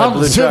 4Runner, and now my Honda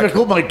blue Civic.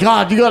 truck. Oh my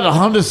God, you got a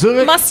Honda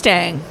Civic?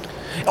 Mustang.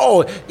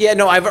 Oh, yeah,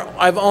 no,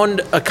 I've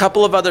owned a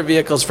couple of other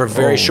vehicles for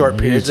very short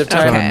periods of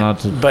time. Okay. Not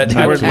to, But not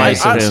I to was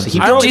raise licensed. it He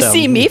in. I drove only- Did you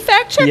see me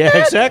fact check Yeah,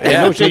 that? exactly.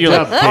 Yeah. No shit. You're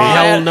like, Good job,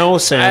 hell no, I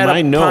Sam. had a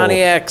I know.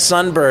 Pontiac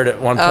Sunbird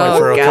at one point Oh,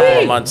 for a God.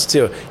 couple of months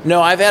too.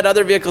 No, I've had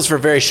other vehicles for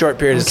very short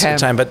periods Okay. of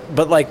time,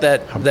 but like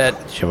that Did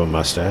you have a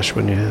mustache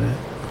when you had it?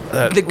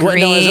 The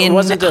green it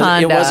wasn't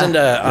Honda. It wasn't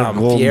a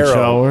Golden Fiero.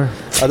 shower.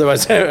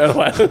 Otherwise,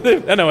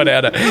 then I would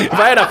have had a. If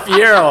I had a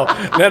Fiero,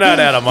 then I'd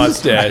had a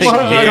mustache.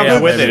 Well, It Yeah,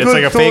 comes with it. It's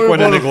like a fake one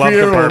in the glove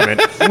Fiero.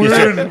 compartment. You We're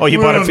said, in- oh, you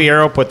we're bought a in-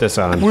 Fiero? Put this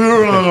on. We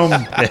were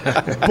on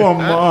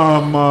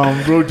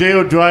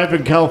Rodeo Drive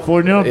in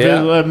California.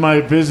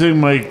 Yeah. Visiting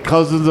my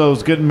cousins. I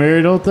was getting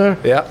married out there.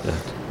 Yeah.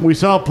 We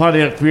saw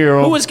Pontiac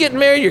Fiero. Who was getting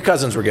married? Your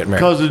cousins were getting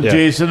married. cousin Yeah.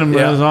 Jason and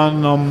Yeah.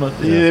 Razan?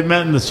 They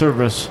met in the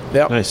service.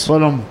 Yep. Nice.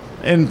 But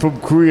and from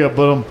Korea.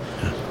 But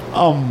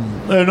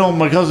I know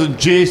my cousin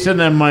Jason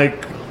and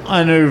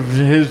I know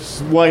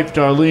his wife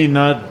Darlene.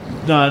 Not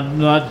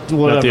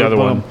whatever. the other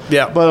but, one.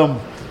 Yeah. But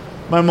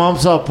my mom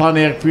saw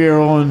Pontiac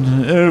Fiero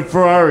and a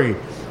Ferrari,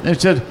 and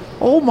said,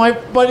 "Oh, my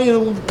buddy,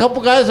 a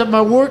couple guys at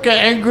my work at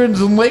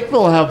Angren's in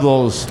Lakeville have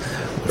those."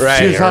 Right.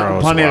 She was talking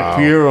Fieros, Pontiac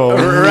wow.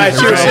 Fiero. Right,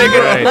 she was thinking.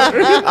 Right.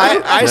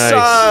 I Nice.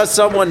 saw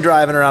someone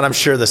driving around. I'm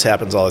sure this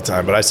happens all the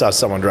time, but I saw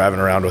someone driving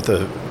around with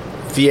a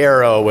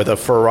Fiero with a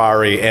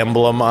Ferrari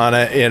emblem on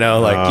it. You know,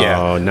 like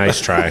Oh,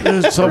 nice try.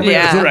 Somebody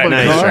Yeah, took my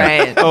nice car.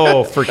 right.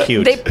 Oh, for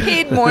cute. They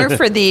paid more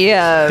for the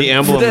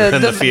emblem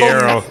than the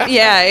Fiero.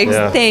 Yeah,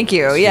 Yeah. Thank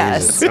you.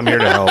 Yes, Jesus, I'm here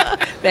to help.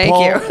 thank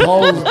you.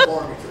 Paul,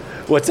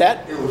 what's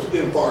that? It was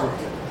in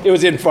Farmington. It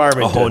was in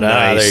Farmington. Oh,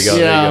 nice. There you go.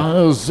 There you go.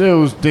 yeah, it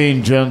was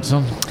Dane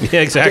Jensen.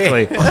 Yeah,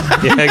 exactly.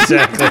 Yeah,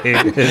 exactly.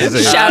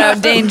 Shout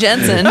out Dane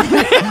Jensen.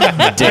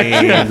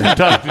 Dane.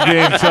 Dr.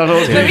 Dane, shout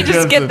out Let me Dane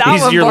just get Jensen. that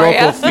He's one your for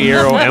local you.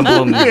 Fiero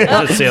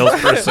emblem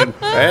salesperson.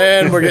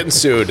 And we're getting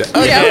sued.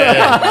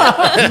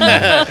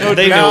 Yeah.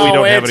 They know we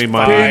don't have any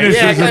money. Dane is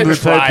Yeah, the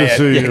try type to it.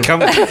 sue Yeah, you.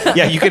 come,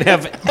 yeah, you can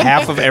have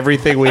half of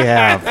everything we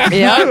have.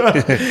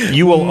 Yeah.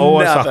 You will owe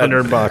us Nothing.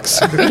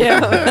 $100.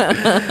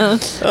 Yeah.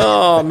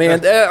 Oh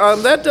man,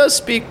 that does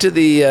speak to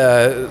the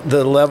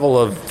level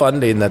of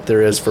funding that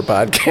there is for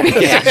podcasts.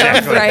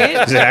 Exactly.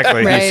 Right?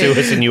 Exactly. Right. You sue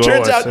us and you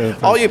Turns owe out,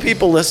 us. all you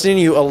people listening,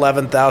 you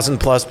 11,000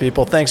 plus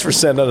people, thanks for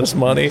sending us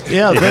money.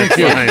 Yeah, thank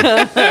you.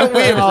 Fine.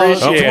 We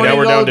appreciate Oh, now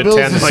we're down to $20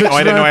 10. Like, oh,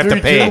 I didn't know I have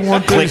to pay.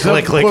 6932137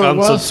 Click, click, Court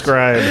West.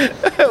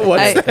 unsubscribe. it.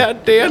 What's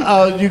that,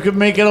 Dan? You can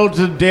make it out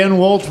to Dan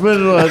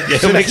Waldschmidt.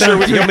 He'll make sure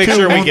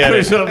we get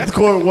it.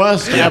 Court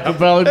West, Apple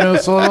Valley,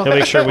 Minnesota. He'll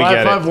make sure we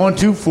get it.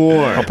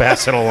 55124. I'll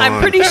pass it along.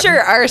 I'm pretty sure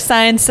our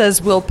sign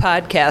says "We'll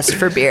podcast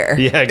for beer."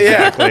 Yeah,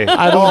 exactly.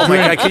 I don't Oh my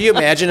drink. God, could you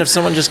imagine if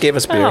someone just gave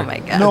us beer? Oh my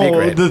god. That'd be No,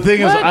 great. the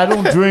thing is, I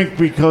don't drink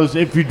because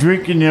if you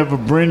drink and you have a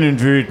brain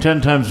injury,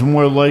 10 times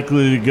more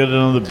likely to get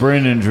another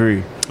brain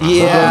injury. So it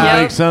Yeah. doesn't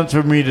Yep. make sense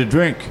for me to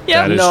drink.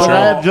 Yep. That is No. But I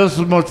have true. just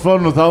as much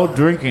fun without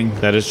drinking.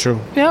 That is true.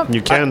 Yep.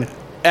 You can.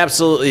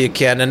 Absolutely, you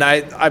can, and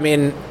I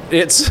mean,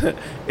 it's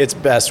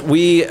best.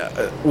 We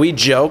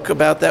joke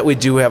about that. We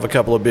do have a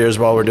couple of beers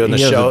while we're doing the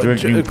He has a show.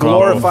 drinking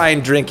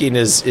Glorifying drinking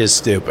is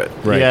stupid.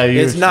 Right. Yeah,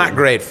 It's you're- not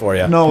great for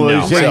you. No,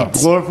 No. he's saying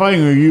So-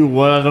 glorifying or you?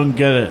 What? I don't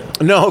get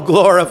it. No,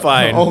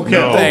 glorifying. Okay,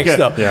 No. Thanks, okay.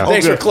 though. Yeah.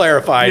 Thanks Okay. for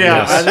clarifying. Yeah,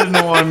 Yes. I didn't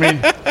know. I mean,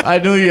 I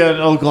knew you had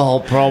an alcohol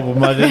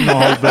problem. I didn't know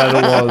how bad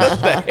it was.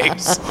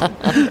 Thanks.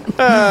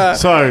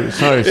 Sorry,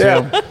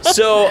 Sam. Yeah.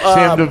 So,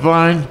 Sam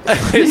Devine.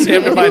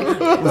 Sam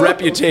Devine,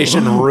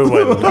 reputation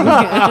ruined.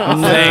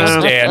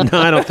 Thanks, Dan. No,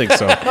 I don't think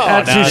so.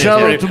 Actually,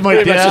 shout out to my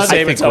Pretty much the dad.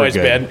 same it's always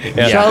been.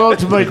 Yeah. Shout out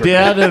to my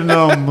dad and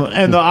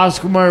the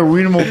Oscar Mayer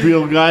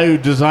Wienermobile guy who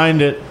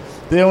designed it.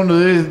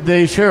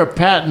 They share a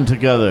patent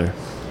together.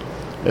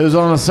 It was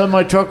on a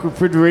semi-truck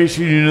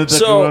refrigeration unit that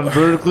So- can run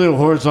vertically or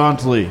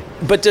horizontally.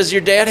 But does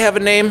your dad have a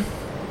name?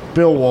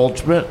 Bill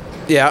Waldschmidt.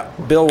 Yeah,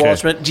 Bill Okay.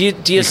 Waldschmidt. Do you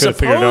You could have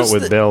figured it out suppose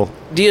with that, Bill.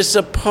 do you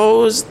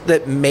suppose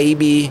that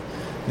maybe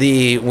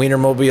the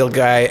Wienermobile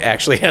guy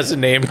actually has a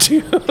name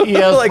too?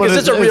 Yes, like, is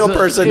this a real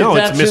person? No,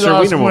 it's actually Mr.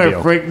 awesome where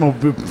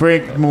Wienermobile.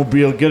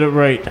 Frankmobile, get it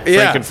right.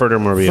 Yeah. Frankfurter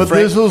Mobile. But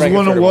this was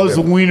when it was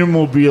a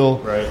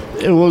Wienermobile.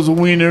 Right. It was a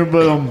wiener,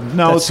 but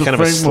now That's it's a kind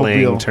of a slang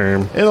Frankmobile.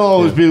 term. It'll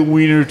always be a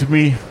wiener to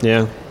me.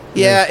 Yeah.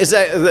 Yeah,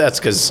 that's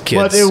because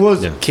kids. But it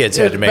was kids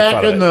had to make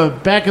back fun in of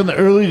it. back in the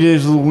early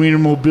days of the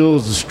Wienermobile, it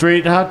was a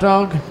straight hot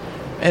dog,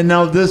 and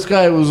now this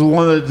guy was the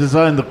one that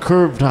designed the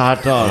curved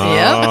hot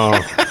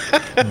dog.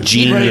 Yep.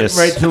 Genius.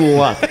 Right to the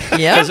left.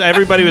 Yep. Because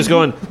everybody was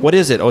going, what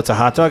is it? Oh, it's a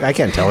hot dog? I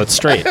can't tell. It's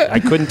straight. I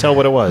couldn't tell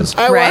what it was.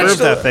 I Right. Curve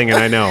that thing, and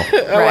I know.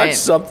 I Right. watched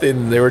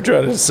something they were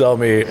trying to sell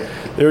me.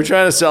 They were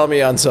trying to sell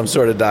me on some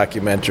sort of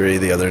documentary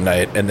the other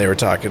night, and they were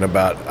talking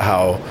about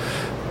how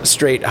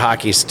straight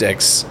hockey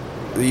sticks,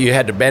 you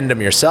had to bend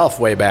them yourself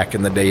way back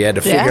in the day. You had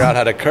to figure Yeah. out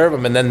how to curve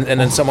them, and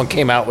then someone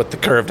came out with the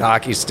curved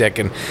hockey stick,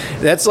 and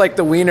that's like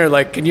the wiener.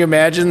 Like, can you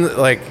imagine,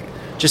 like,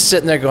 just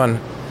sitting there going,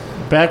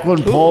 Back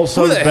when Paul who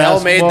started the hell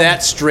basketball. made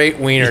that straight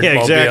wiener Yeah,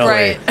 mobile? exactly.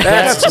 Right.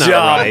 That's not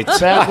dumb. right.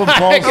 Back when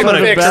Paul can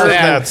started fix Curve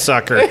basketball. that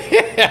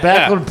sucker.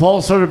 Back when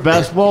Paul started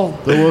basketball,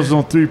 there was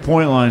no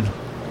 3-point line.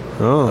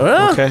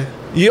 Oh, okay.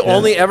 You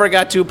only ever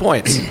got 2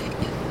 points.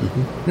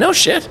 No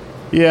shit.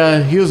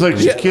 Yeah, he was like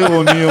Shaquille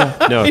O'Neal.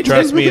 No,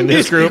 trust me, in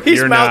this group, he's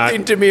you're mouthing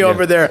not. to me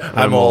over there.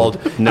 I'm old.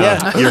 No,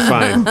 Yeah. you're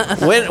fine.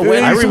 When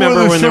I He's remember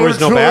wearing when there was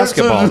no short shorts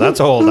basketball. and- That's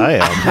how old I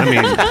am. I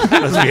mean,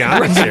 let's be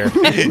honest here.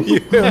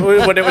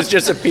 when it was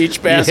just a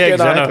peach basket Yeah,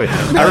 exactly.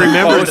 on a I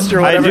remember. post or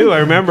I whatever. do. I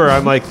remember.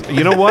 I'm like,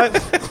 you know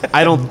what?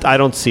 I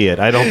don't see it.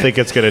 I don't think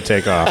it's going to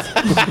take off.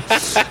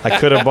 I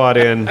could have bought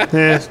in.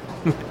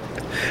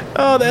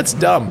 Oh, that's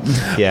dumb.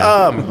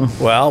 Yeah.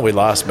 Well, we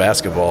lost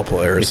basketball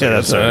players. Yeah,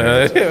 that's all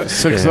right.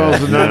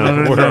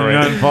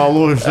 6,999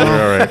 followers. All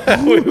right.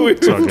 We've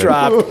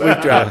dropped.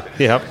 We've dropped.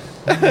 Yep.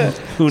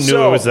 Who knew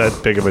So- it was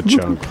that big of a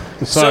chunk?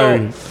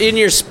 Sorry. So, in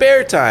your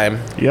spare time,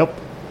 Yep.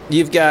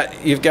 you've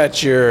got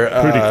your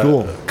Pretty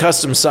cool.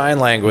 custom sign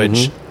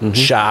language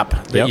shop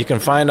that Yep. you can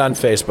find on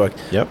Facebook.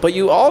 Yep. But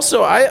you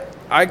also,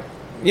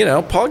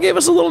 Paul gave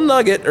us a little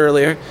nugget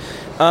earlier.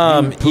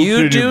 pooped in You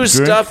your do drink?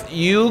 stuff.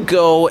 You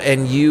go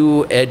and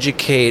you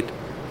educate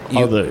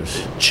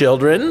Others.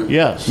 children.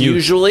 Yes.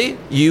 Usually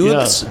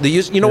youths. Yeah. The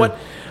youth. You know what?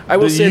 I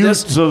will The say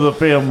youths this. of the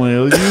family,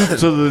 the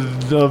youths of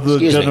the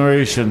Excuse me.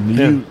 generation,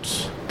 the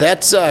youths.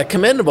 That's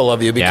commendable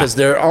of you because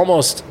they're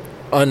almost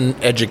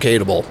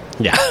uneducatable,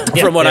 Yeah.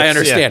 from what I It's-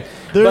 understand.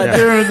 They're, But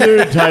they're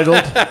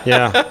entitled.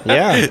 Yeah.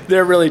 Yeah.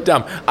 they're really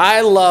dumb.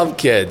 I love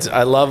kids.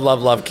 I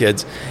love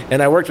kids,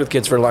 and I worked with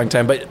kids for a long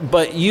time.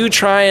 But you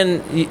try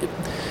and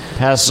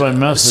Pass my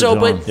message so. on.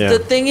 But Yeah. the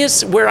thing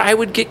is, where I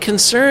would get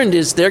concerned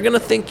is they're gonna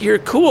think you're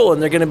cool,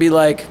 and they're gonna be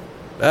like,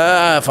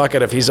 fuck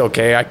it. If he's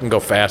okay, I can go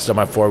fast on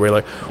my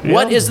 4-wheeler.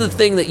 What Yeah. is the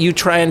thing that you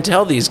try and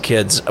tell these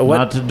kids? What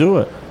Not to do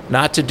it.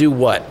 not to do?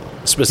 What Hit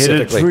a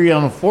specifically? tree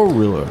on a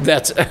 4-wheeler.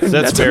 That's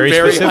very a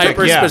very specific,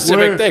 hyper yeah.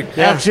 specific thing.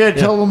 Actually, I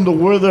tell them to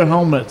wear their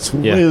helmets.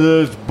 Yeah.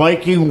 Whether it's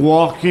biking,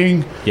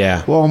 walking,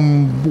 Yeah.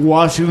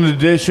 washing the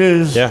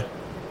dishes. Yeah.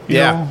 you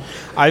Yeah. know.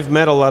 I've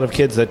met a lot of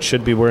kids that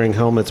should be wearing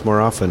helmets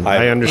more often.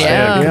 I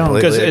understand. Yeah.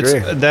 Because Completely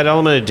it's agree. that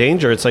element of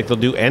danger. It's like they'll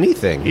do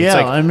anything. Yeah, it's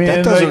like, I mean, that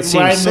and doesn't like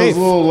seem riding safe. those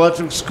little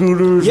electric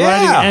scooters,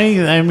 Yeah. riding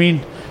anything. I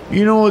mean,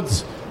 you know,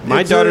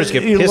 My daughters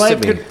get your pissed life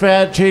at me.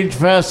 could change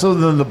faster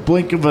than the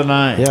blink of an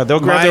eye. Yeah, they'll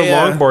grab My, their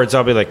longboards.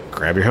 I'll be like,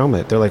 grab your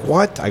helmet. They're like,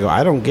 what? I go,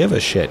 I don't give a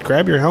shit.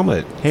 Grab your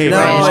helmet. Hey, No,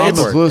 my mom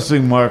it's- was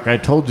listening, Mark. I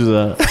told you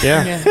that.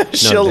 Yeah.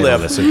 She'll they don't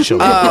live. listen. She'll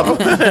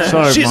live.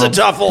 Sorry, She's Mom. a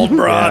tough old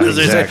broad. Yeah, as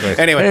they say. exactly.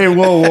 Anyway, Hey,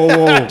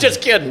 whoa. just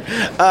kidding. She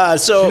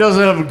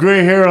doesn't have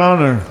gray hair on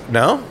her.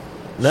 No.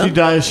 She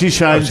dyes. She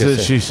shines Oh, she it.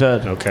 said- She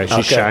said. Okay,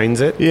 she shines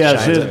it. Yeah,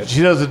 Shines it.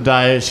 she doesn't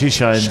dye it. She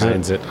shines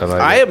Shines it. it. I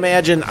like I it.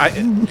 imagine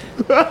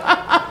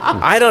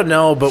I don't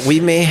know, but we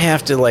may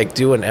have to like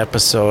do an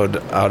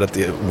episode out at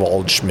the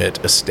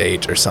Waldschmidt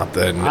estate or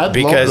something I'd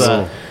because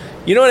love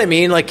that. you know what I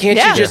mean? Like, can't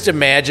Yeah. you just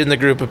imagine the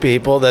group of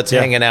people that's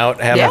hanging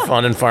out, having Yeah.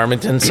 fun in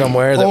Farmington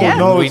somewhere that Oh Yeah.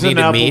 no, we it's need in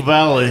to Apple meet?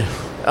 Valley.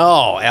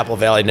 Oh, Apple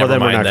Valley. Never then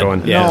we're mind. not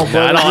going. Yeah, No, but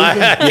I don't. we I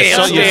can-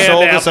 can't You stand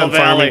sold us Apple on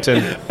Valley.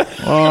 Farmington.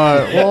 All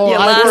right. Well, You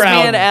I lost me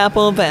proud. at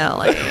Apple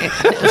Valley.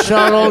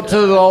 Shout out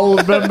to all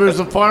the members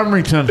of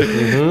Farmington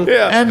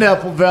Yeah. and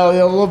Apple Valley.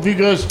 I love you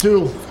guys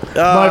too.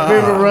 My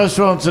favorite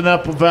restaurants in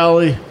Apple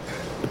Valley: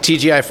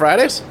 TGI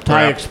Fridays.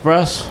 Thai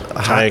Express,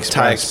 Thai Express.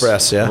 Thai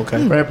Express. Yeah.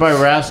 Okay. right by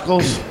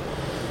Rascals.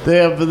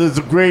 There's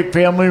a great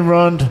family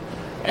run,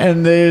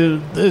 and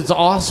it's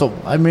awesome.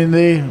 I mean,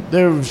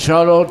 they're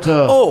shout out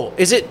to Oh,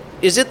 is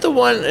it the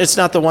one? It's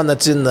not the one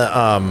that's in the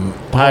Home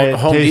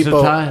Taste of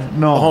Depot. Thai?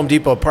 No. Home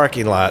Depot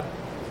parking lot.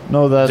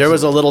 no that's There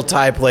was a little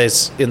Thai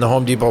place in the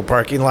Home Depot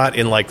parking lot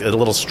in like a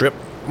little strip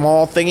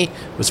mall thingy. It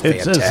was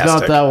it's fantastic.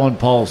 not that one.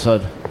 Paul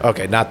said,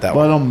 Okay, not that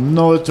but one.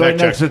 no, it's right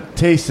Fact next to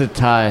Taste of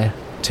Thai.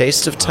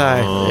 Taste of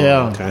Thai.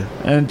 Yeah, okay.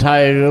 and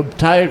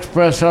Thai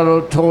Express shout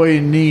out Toy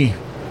and Knee.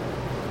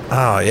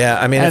 Oh yeah,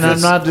 I mean, And if I'm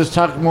it's- not just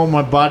talking about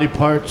my body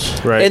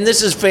parts. Right. And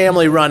this is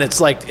family run. It's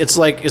like,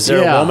 is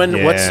there Yeah. a woman?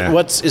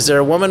 Yeah. Is there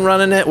a woman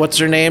running it? What's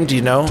her name? Do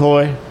you know?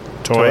 Toy.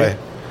 Toy.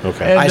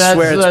 Okay. And I that's-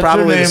 swear it's that's her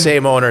probably the name.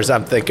 same owners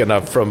I'm thinking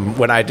of from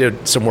when I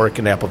did some work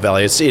in Apple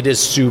Valley. It is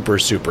super,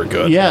 super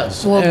good.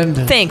 Yes. Well, and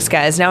thanks,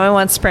 guys. Now I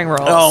want spring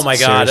rolls. Oh my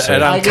God! Seriously.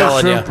 And I I'm get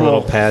telling you, shrimp A little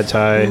roll. pad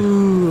thai.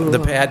 the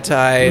pad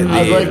thai,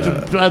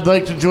 I'd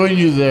like to join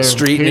you there.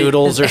 street Kate.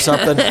 noodles or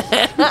something.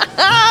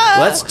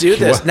 Let's do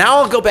this. Now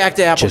I'll go back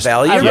to Apple Just-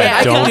 Valley. You're Yeah,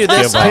 right. I can don't do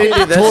this. give I up.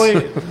 can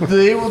do this.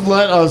 They would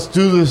let us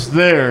do this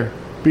there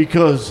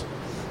because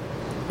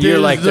You're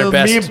like their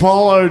best. Me and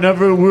Paul are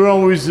never. We're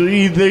always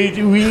we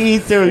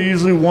eat there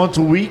usually once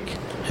a week,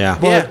 Yeah.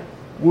 but Yeah.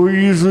 we're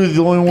usually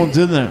the only ones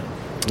in there.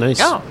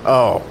 Nice. Oh.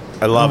 Oh,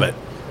 I love it.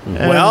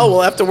 Well,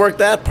 we'll have to work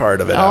that part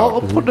of it I'll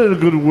out. put in a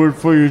good word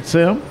for you,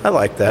 Sam. I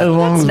like As that.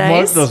 long as That's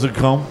Mark nice. doesn't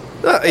come.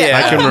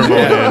 Yeah, I can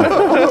remote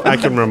in. I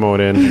can remote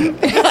in.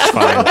 It's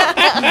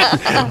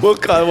fine.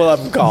 we'll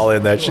have them call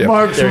in that shit.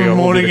 Mark's There you go,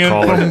 we'll be remoting the in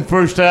caller. from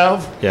First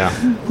Ave. Yeah.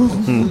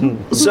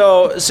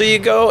 So you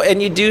go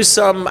and you do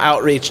some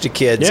outreach to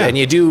kids, Yeah. and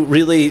you do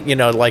really,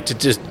 like to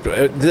just.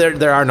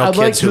 There are no I'd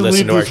like kids to who listen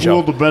leave to our this show.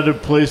 world a better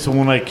place than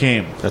when I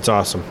came. That's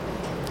awesome.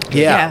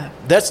 Yeah,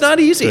 that's not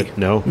easy.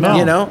 No. No.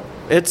 You know,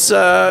 it's.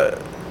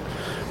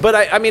 But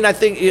I mean, I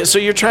think so.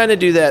 You're trying to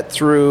do that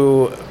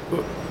through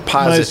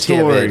My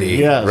story, positivity,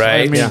 yes.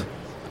 right? I mean,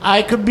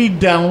 I could be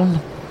down,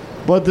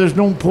 but there's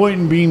no point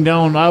in being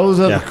down. I was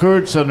at Yeah. the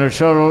Courage Center.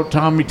 Shout out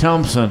Tommy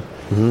Thompson.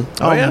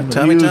 Oh yeah,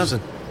 Tommy he was-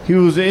 Thompson. He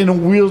was in a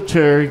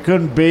wheelchair. He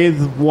couldn't bathe,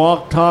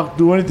 walk, talk,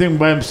 do anything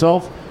by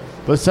himself,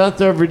 but sat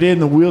there every day in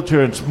the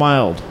wheelchair and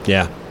smiled.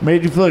 Yeah.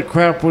 Made you feel like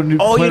crap when you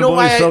Oh, played you know about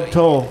why? your stub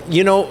toe.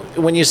 You know,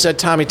 when you said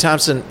Tommy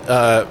Thompson,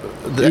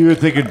 You were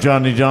thinking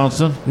Johnny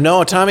Johnson?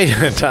 no, Johnny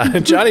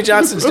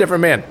Johnson's a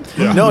different man.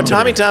 No,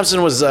 Tommy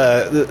Thompson was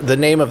the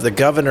name of the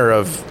governor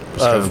of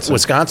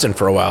Wisconsin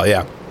for a while.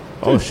 Yeah,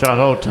 Oh, shout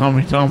out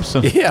Tommy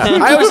Thompson. yeah.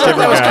 I always thought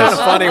that was kind of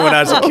funny when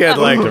I was a kid.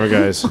 Like Different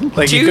guys.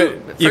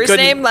 you First couldn't.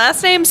 name,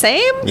 last name,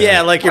 same?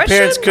 Yeah, like your Question?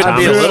 parents couldn't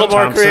be a Thompson. little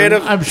more Thompson.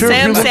 creative. I'm sure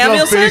Sam if you look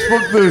Samuelson? on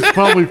Facebook, there's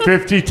probably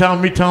 50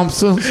 Tommy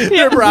Thompsons.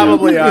 There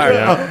probably are.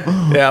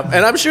 Yeah,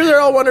 and I'm sure they're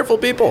all wonderful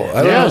people.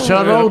 I don't Yeah, know.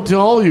 shout out to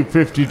all you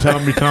 50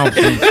 Tommy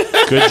Thompsons.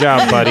 Good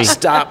job, buddy.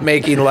 Stop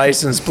making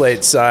license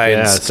plate signs,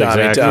 Yes,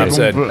 Tommy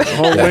exactly. Thompson.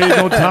 Oh, wait,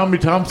 no, Tommy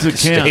Thompson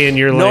Stay in can't.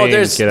 your lane. No,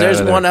 there's Get out of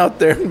there. one out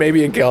there,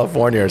 maybe in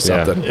California or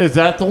something. Is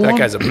that the That one?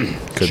 guy's a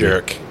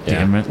jerk.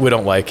 Damn it. We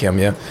don't like him,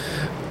 yeah.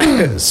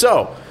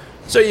 so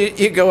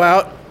you go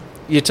out,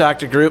 you talk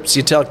to groups,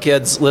 you tell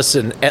kids,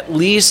 listen, at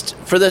least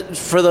for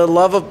the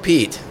love of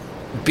Pete,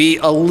 be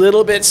a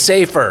little bit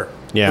safer.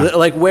 Yeah.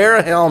 Like wear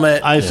a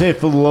helmet. I say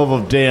for the love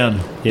of Dan.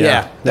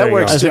 Yeah, There that you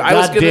works I go. too. said, I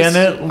was God gonna damn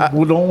it,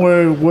 well, don't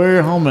wear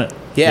your helmet.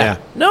 Yeah. Yeah.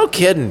 No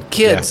kidding.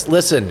 Kids,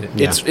 listen,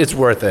 Yeah. it's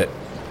worth it.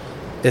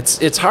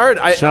 It's hard.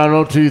 Shout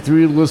out to you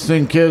 3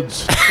 listening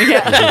kids.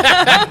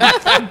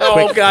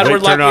 Oh God, wait, we're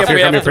turn lucky off, if we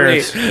here have come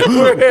your 3.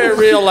 We're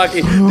real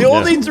lucky. The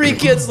only 3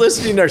 kids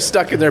listening are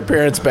stuck in their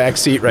parents' back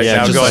seat right Yeah,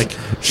 now, just going, like,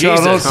 Shout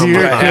out Jesus, to your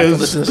I have to kids.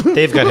 listen to this.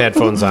 They've got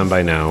headphones on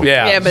by now.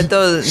 Yeah. Yeah, but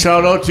those.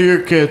 Shout out to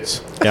your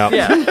kids.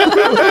 Yeah.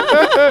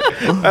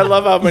 I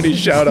love how many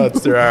shout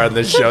outs there are on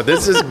this show.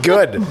 This is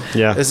good.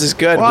 Yeah. This is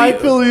good. Well, I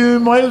feel you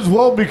might as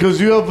well because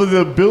you have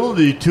the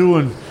ability to,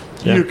 and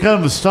Yeah. you're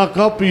kind of stuck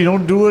up and you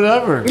don't do it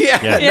ever. yeah.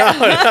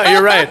 No,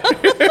 you're right.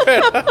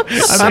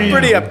 I'm mean,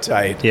 pretty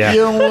uptight. Yeah.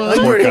 You know, I'm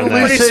pretty, at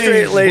least say-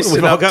 straight laced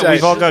We've and all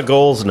uptight. got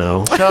goals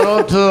now. Shout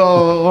out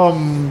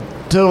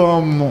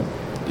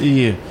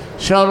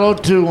shout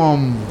out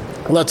to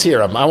Let's hear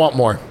them. I want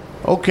more.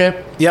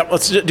 okay. Yep,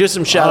 let's do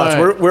some shout outs.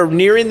 All right. We're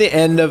nearing the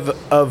end of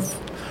our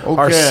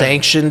Okay.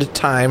 sanctioned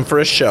time for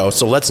a show.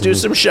 So let's do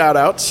some shout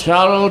outs.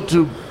 Shout out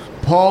to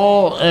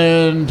Paul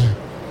and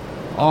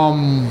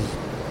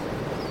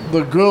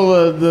the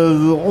girl,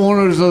 the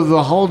owners of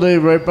the holiday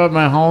right by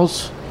my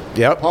house.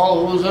 Yep.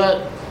 Paul, who was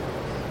that?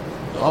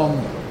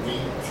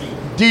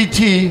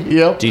 DT.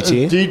 Yep.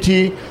 DT?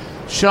 DT.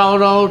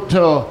 Shout out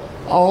to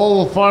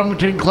all the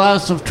Farmington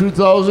class of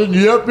 2000.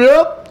 Yep.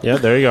 Yeah,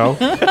 there you go.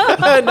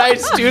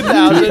 Nice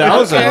 2000.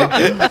 2000.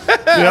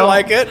 I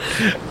like it.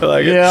 I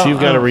like it. Yeah. So you've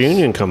got a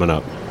reunion coming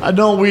up. I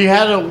know we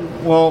had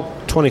well,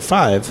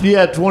 25.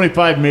 yeah,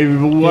 25 maybe,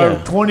 but Yeah. our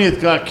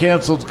 20th got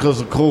canceled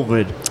because of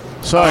COVID.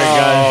 Sorry,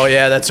 Oh, guys.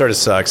 yeah, that sort of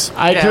sucks.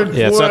 I Yeah. turned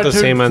Yeah, it's four- not I the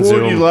turned same on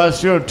 40 Zoom.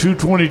 last year on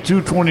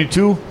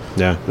 2/22/22.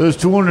 Yeah. There was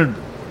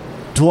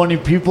 220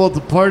 people at the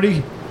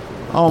party.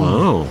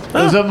 Oh. It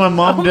was at my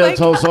mom and Oh dad's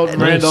my house out in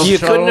God. Randolph. You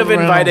Shout couldn't out have to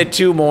Randolph. invited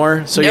 2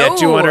 more, so you had No.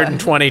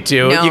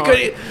 222. No. You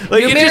could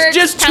like you Numerics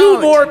just 2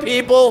 count. more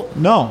people.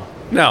 No.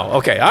 No,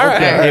 okay, all right.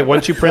 Okay. Hey,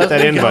 once you print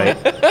that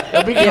invite.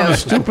 That'd be kind of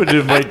stupid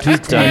to invite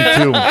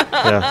 222.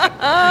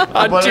 Yeah.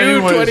 On But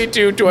anyways,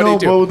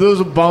 2/22/22. No, but there's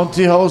a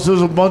bouncy house.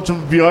 There's a bunch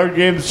of yard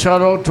games.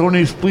 Shout out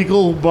Tony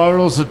Spleakle who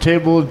borrowed us a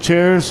table and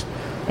chairs,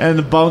 and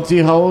the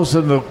bouncy house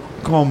and the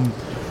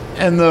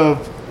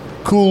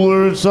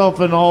cooler and stuff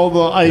and all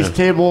the ice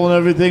table and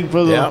everything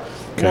for the Yeah.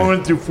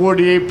 went through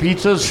 48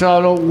 pizzas.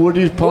 Shout out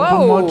Woody's Pumpkin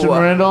Whoa. Munch in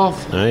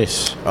Randolph.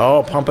 Nice.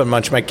 Oh, Pump and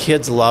Munch. My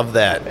kids love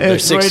that. They're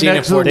It's right 16 and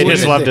next to the 14. They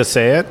just love to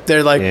say it.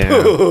 They're like, Yeah.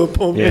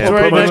 Pump. Yeah. It's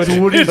right next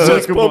to Woody's It's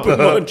just liquor Pump and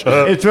box.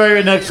 Munch. It's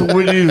right next to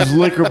Woody's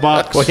liquor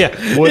box. Well, yeah,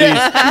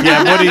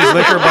 Woody's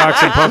Liquor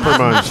Box and Pumper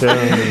Munch.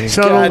 Yeah.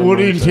 Shout out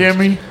Woody and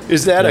Tammy.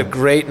 Is that a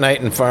great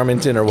night in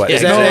Farmington or what? Yeah,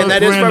 Is that, no, and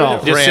that it's is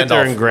Randolph. Just sit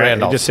there and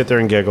Randolph. just sit there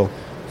and giggle.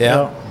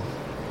 Yeah.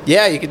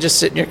 Yeah, you could just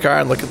sit in your car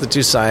and look at the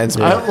two signs.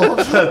 I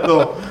love that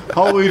though.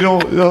 How we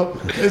don't.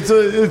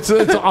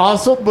 It's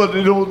awesome, but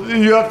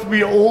you have to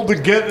be old to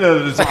get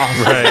that. It's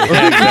awesome. Right.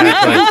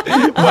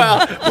 Exactly.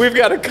 Well, we've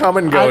got to come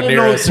and go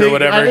near us or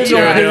whatever. I didn't too.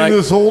 know And you're getting like,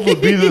 this old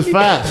would be this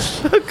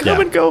fast.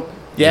 come and go.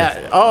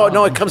 Yeah. Oh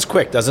no, it comes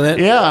quick, doesn't it?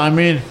 Yeah, I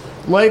mean,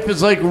 life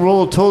is like a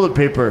roll of toilet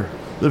paper.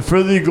 The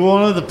further you go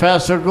on it, the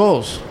faster it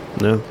goes.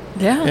 No.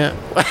 Yeah. Yeah.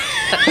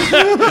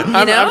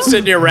 You know? I'm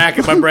sitting here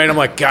racking my brain. I'm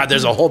like, God,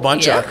 there's a whole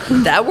bunch Yeah,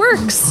 of. that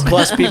works.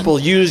 Plus, people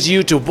use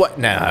you to what?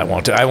 Nah, I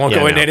won't. I won't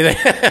go Yeah, into no.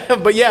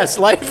 anything. But yes,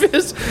 life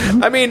is.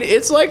 I mean,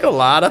 it's like a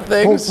lot of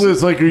things. Hopefully,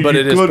 it's like a but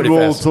it is good pretty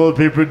roll of fast. toilet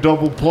paper,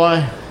 double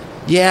ply.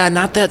 Yeah,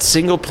 not that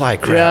single ply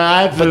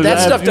crap. Yeah, but that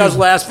stuff does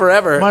last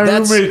forever. My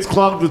That's, roommates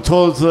clogged the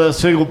toilets with that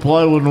single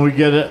ply when we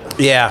get it.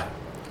 Yeah,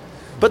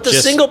 but the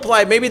Just single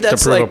ply, maybe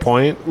that's prove like a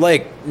point?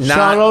 Like not.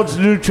 Shout out to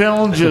new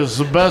challenges,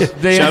 the best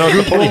day. Shout out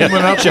to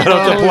Shout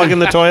out to plugging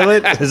the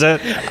toilet. Is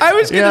that? I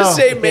was gonna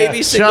say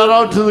maybe single. Shout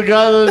out to the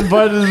guy that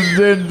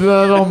invited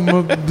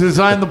and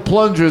designed the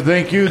plunger.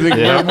 Thank you. Thank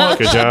you very much.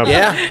 Good job.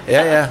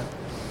 Yeah.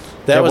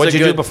 That was What'd a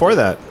you good. do before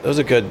that? That was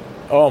a good.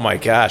 Oh my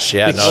gosh!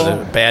 Yeah,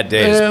 no, bad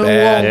days. Yeah,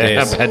 Bad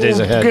well, days. bad days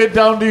ahead. Get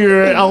down to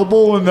your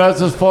elbow, and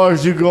that's as far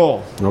as you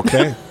go.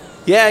 Okay.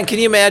 Yeah, and can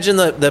you imagine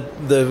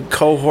the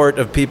cohort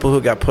of people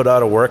who got put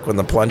out of work when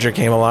the plunger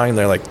came along? And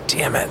they're like,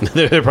 "Damn it!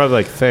 They're probably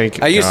like,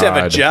 thank I used to have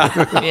a God.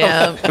 job,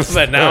 Yeah.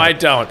 but now I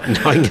don't."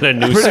 Now I get a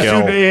new Pretty skill.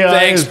 soon AI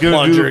Thanks, is going to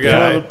plunger do the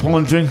guy. toilet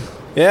plunging.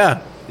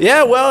 Yeah.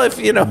 Well, if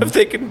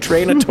they can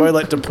train a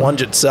toilet to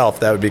plunge itself,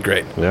 that would be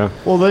great. Yeah.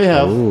 Well, they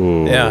have.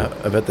 Ooh. Yeah,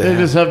 I bet They have.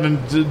 just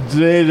haven't.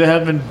 They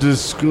haven't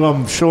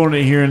shown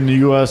it here in the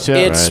U.S. yet.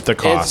 It's Right, the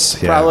cost,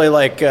 It's yeah. probably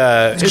like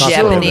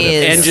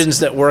Japanese. engines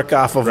that work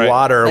off of Right.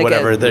 water or Like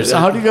whatever. a- There's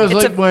How do you guys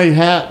It's like my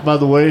hat, by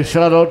the way?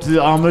 Shout out to the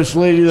Amish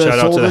lady that Shout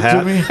out sold to the it hat.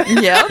 to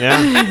me. Yeah.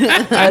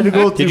 Yeah. I had to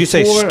go through Did you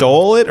say 4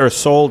 stole it or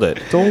sold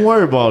it? Don't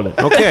worry about it.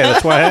 Okay,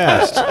 that's why I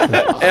asked.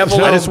 I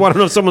just want to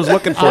know if someone's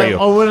looking for you.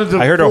 I went into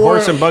I heard a 4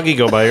 horse and buggy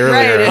go by earlier.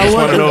 Right. I just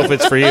want to know if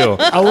it's for you.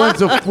 I went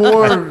to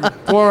four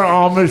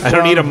Amish. I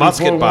don't need a farms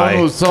musket before buy.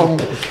 one was selling-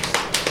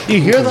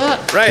 You hear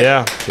that? right.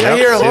 Yeah. I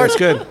hear a See, horse. it's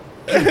good. What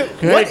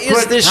Hey, is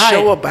quick, this hi.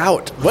 show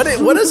about?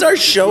 What is our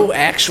show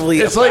actually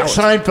It's about? like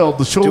Seinfeld,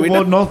 the show Do we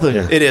about know? nothing.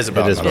 Yeah. It is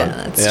about. It is nothing. about-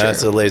 Yeah, that's true.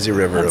 It's a lazy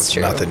river That's of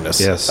true. nothingness.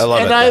 Yes. I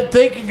love And it. I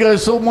thank you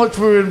guys so much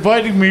for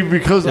inviting me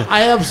because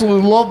I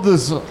absolutely love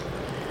this.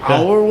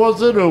 Hour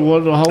was it or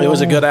what? How It was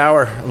a long? good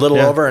hour, a little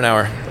Yeah. over an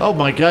hour. Oh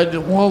my God!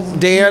 Well,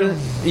 Dan,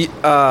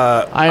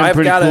 I am I've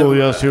pretty gotta- cool.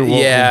 Yes, you're welcome.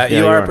 Yeah, Yeah, you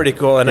you are are. pretty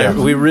cool,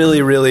 and we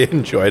really, really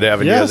enjoyed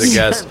having you as a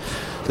Yes. guest.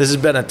 This has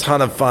been a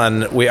ton of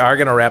fun. We are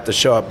going to wrap the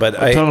show up, but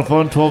A ton of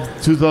fun.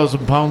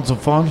 2,000 pounds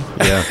of fun.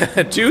 Yeah.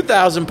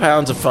 2,000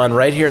 pounds of fun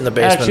right here in the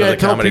basement Actually, of I the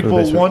tell comedy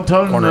people one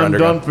ton and corner I'm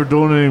underground. done for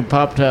donating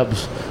pop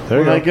tabs. There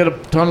you When I go. get a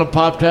ton of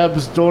pop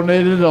tabs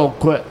donated, I'll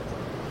quit.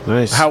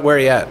 Nice. Where are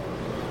you at?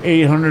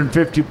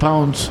 850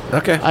 pounds.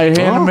 Okay. I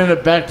hand them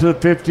it back to the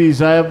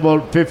 50s. I have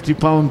about 50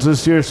 pounds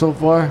this year so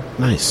far.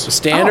 Nice.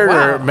 Standard Oh,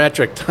 wow. or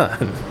metric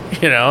ton?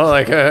 You know,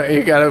 like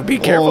you got to be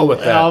careful Well, with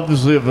that.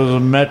 Obviously, if it was a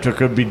metric,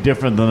 it'd be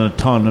different than a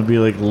ton. It'd be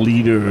like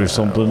liter or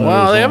something.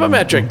 Well, they have a something.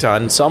 metric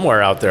ton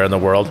somewhere out there in the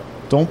world.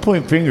 Don't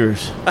point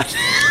fingers. All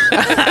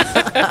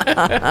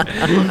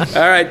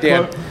right,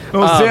 Dan.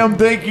 Sam,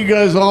 thank you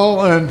guys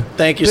all, and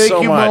Thank you thank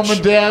so you, much. Mom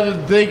and Dad,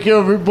 and thank you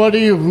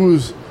everybody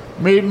who's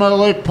made my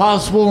life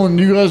possible. And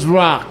you guys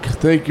rock.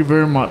 Thank you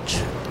very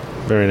much.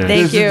 Very nice.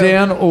 Thank This you. is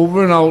Dan.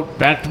 Over and out.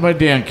 Back to my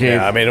Dan cave.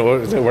 Yeah, I mean,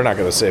 we're not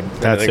going to say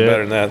That's anything it.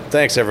 better than that.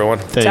 Thanks, everyone.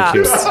 Thank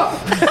you.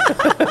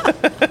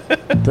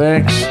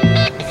 Thanks.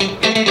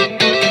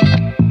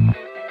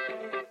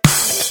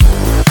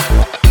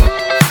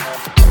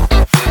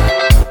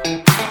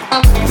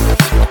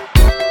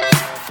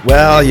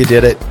 Well, you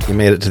did it. You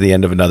made it to the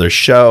end of another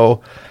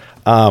show.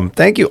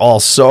 Thank you all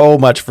so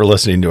much for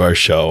listening to our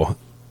show.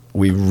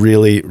 We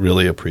really,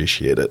 really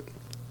appreciate it.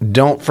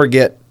 Don't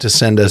forget to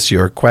send us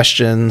your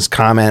questions,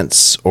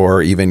 comments,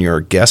 or even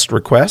your guest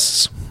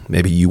requests.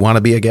 Maybe you want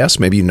to be a guest.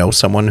 Maybe you know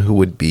someone who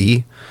would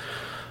be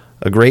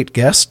a great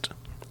guest.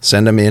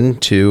 Send them in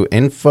to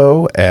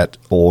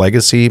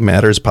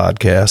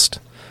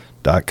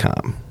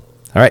info@legacymatterspodcast.com.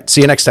 All right.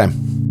 See you next time.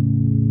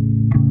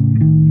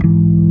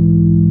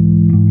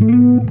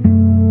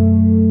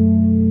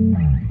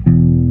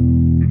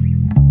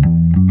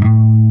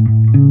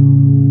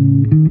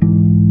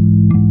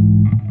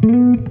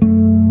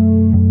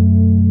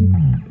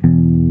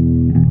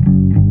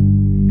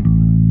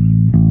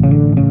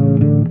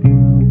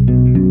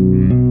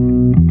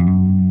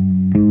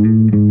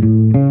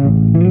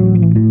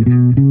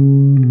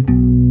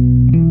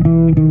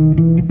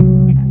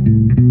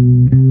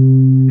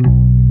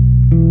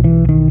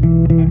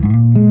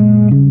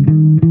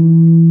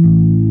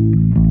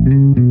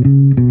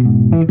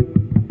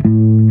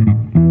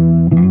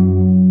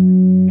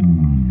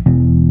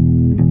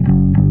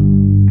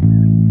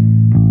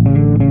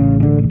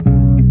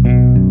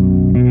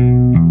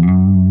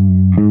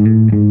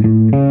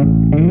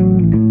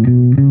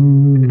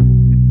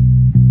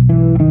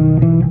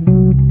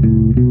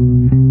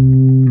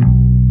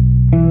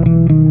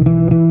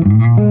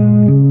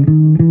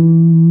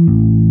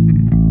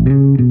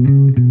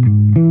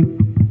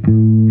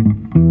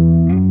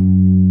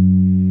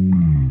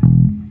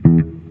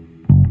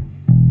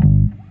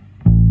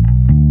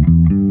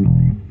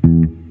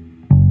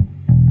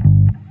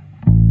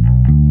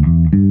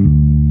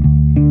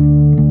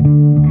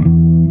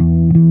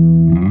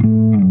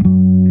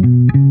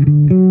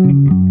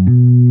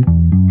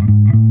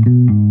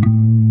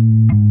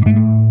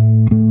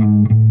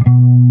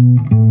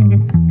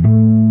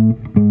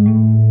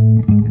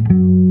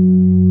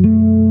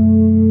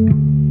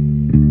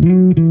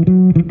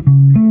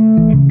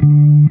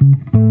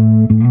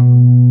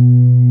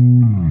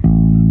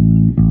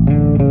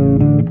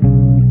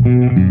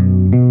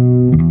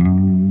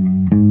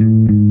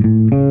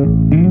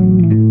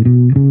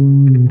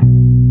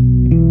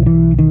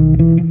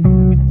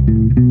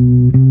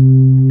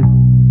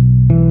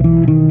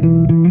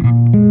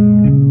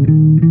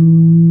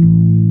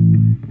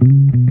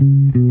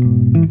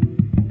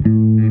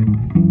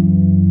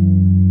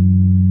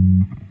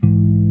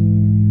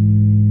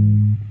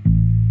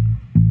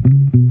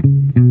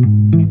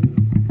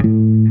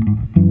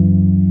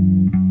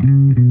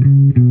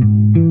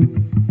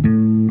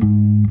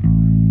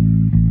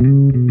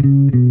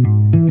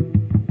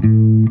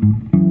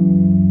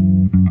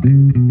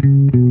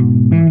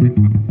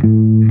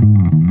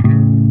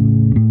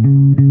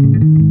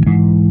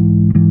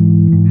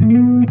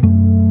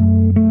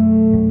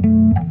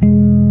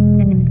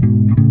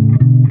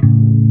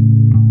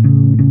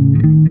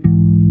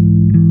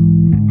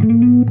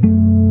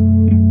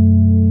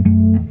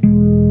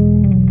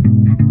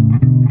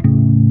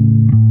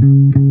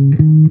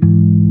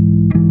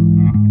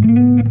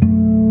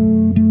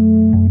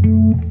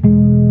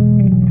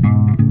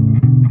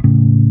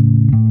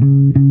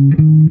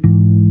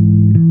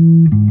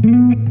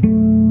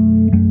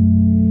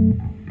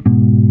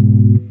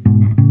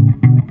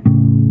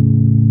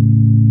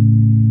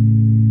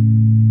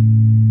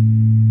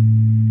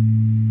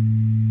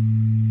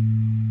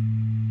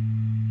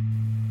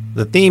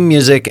 The theme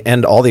music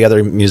and all the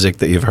other music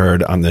that you've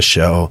heard on this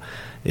show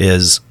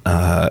is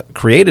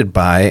created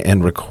by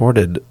and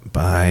recorded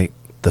by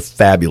the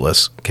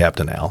fabulous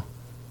Captain Al.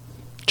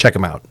 Check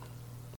him out.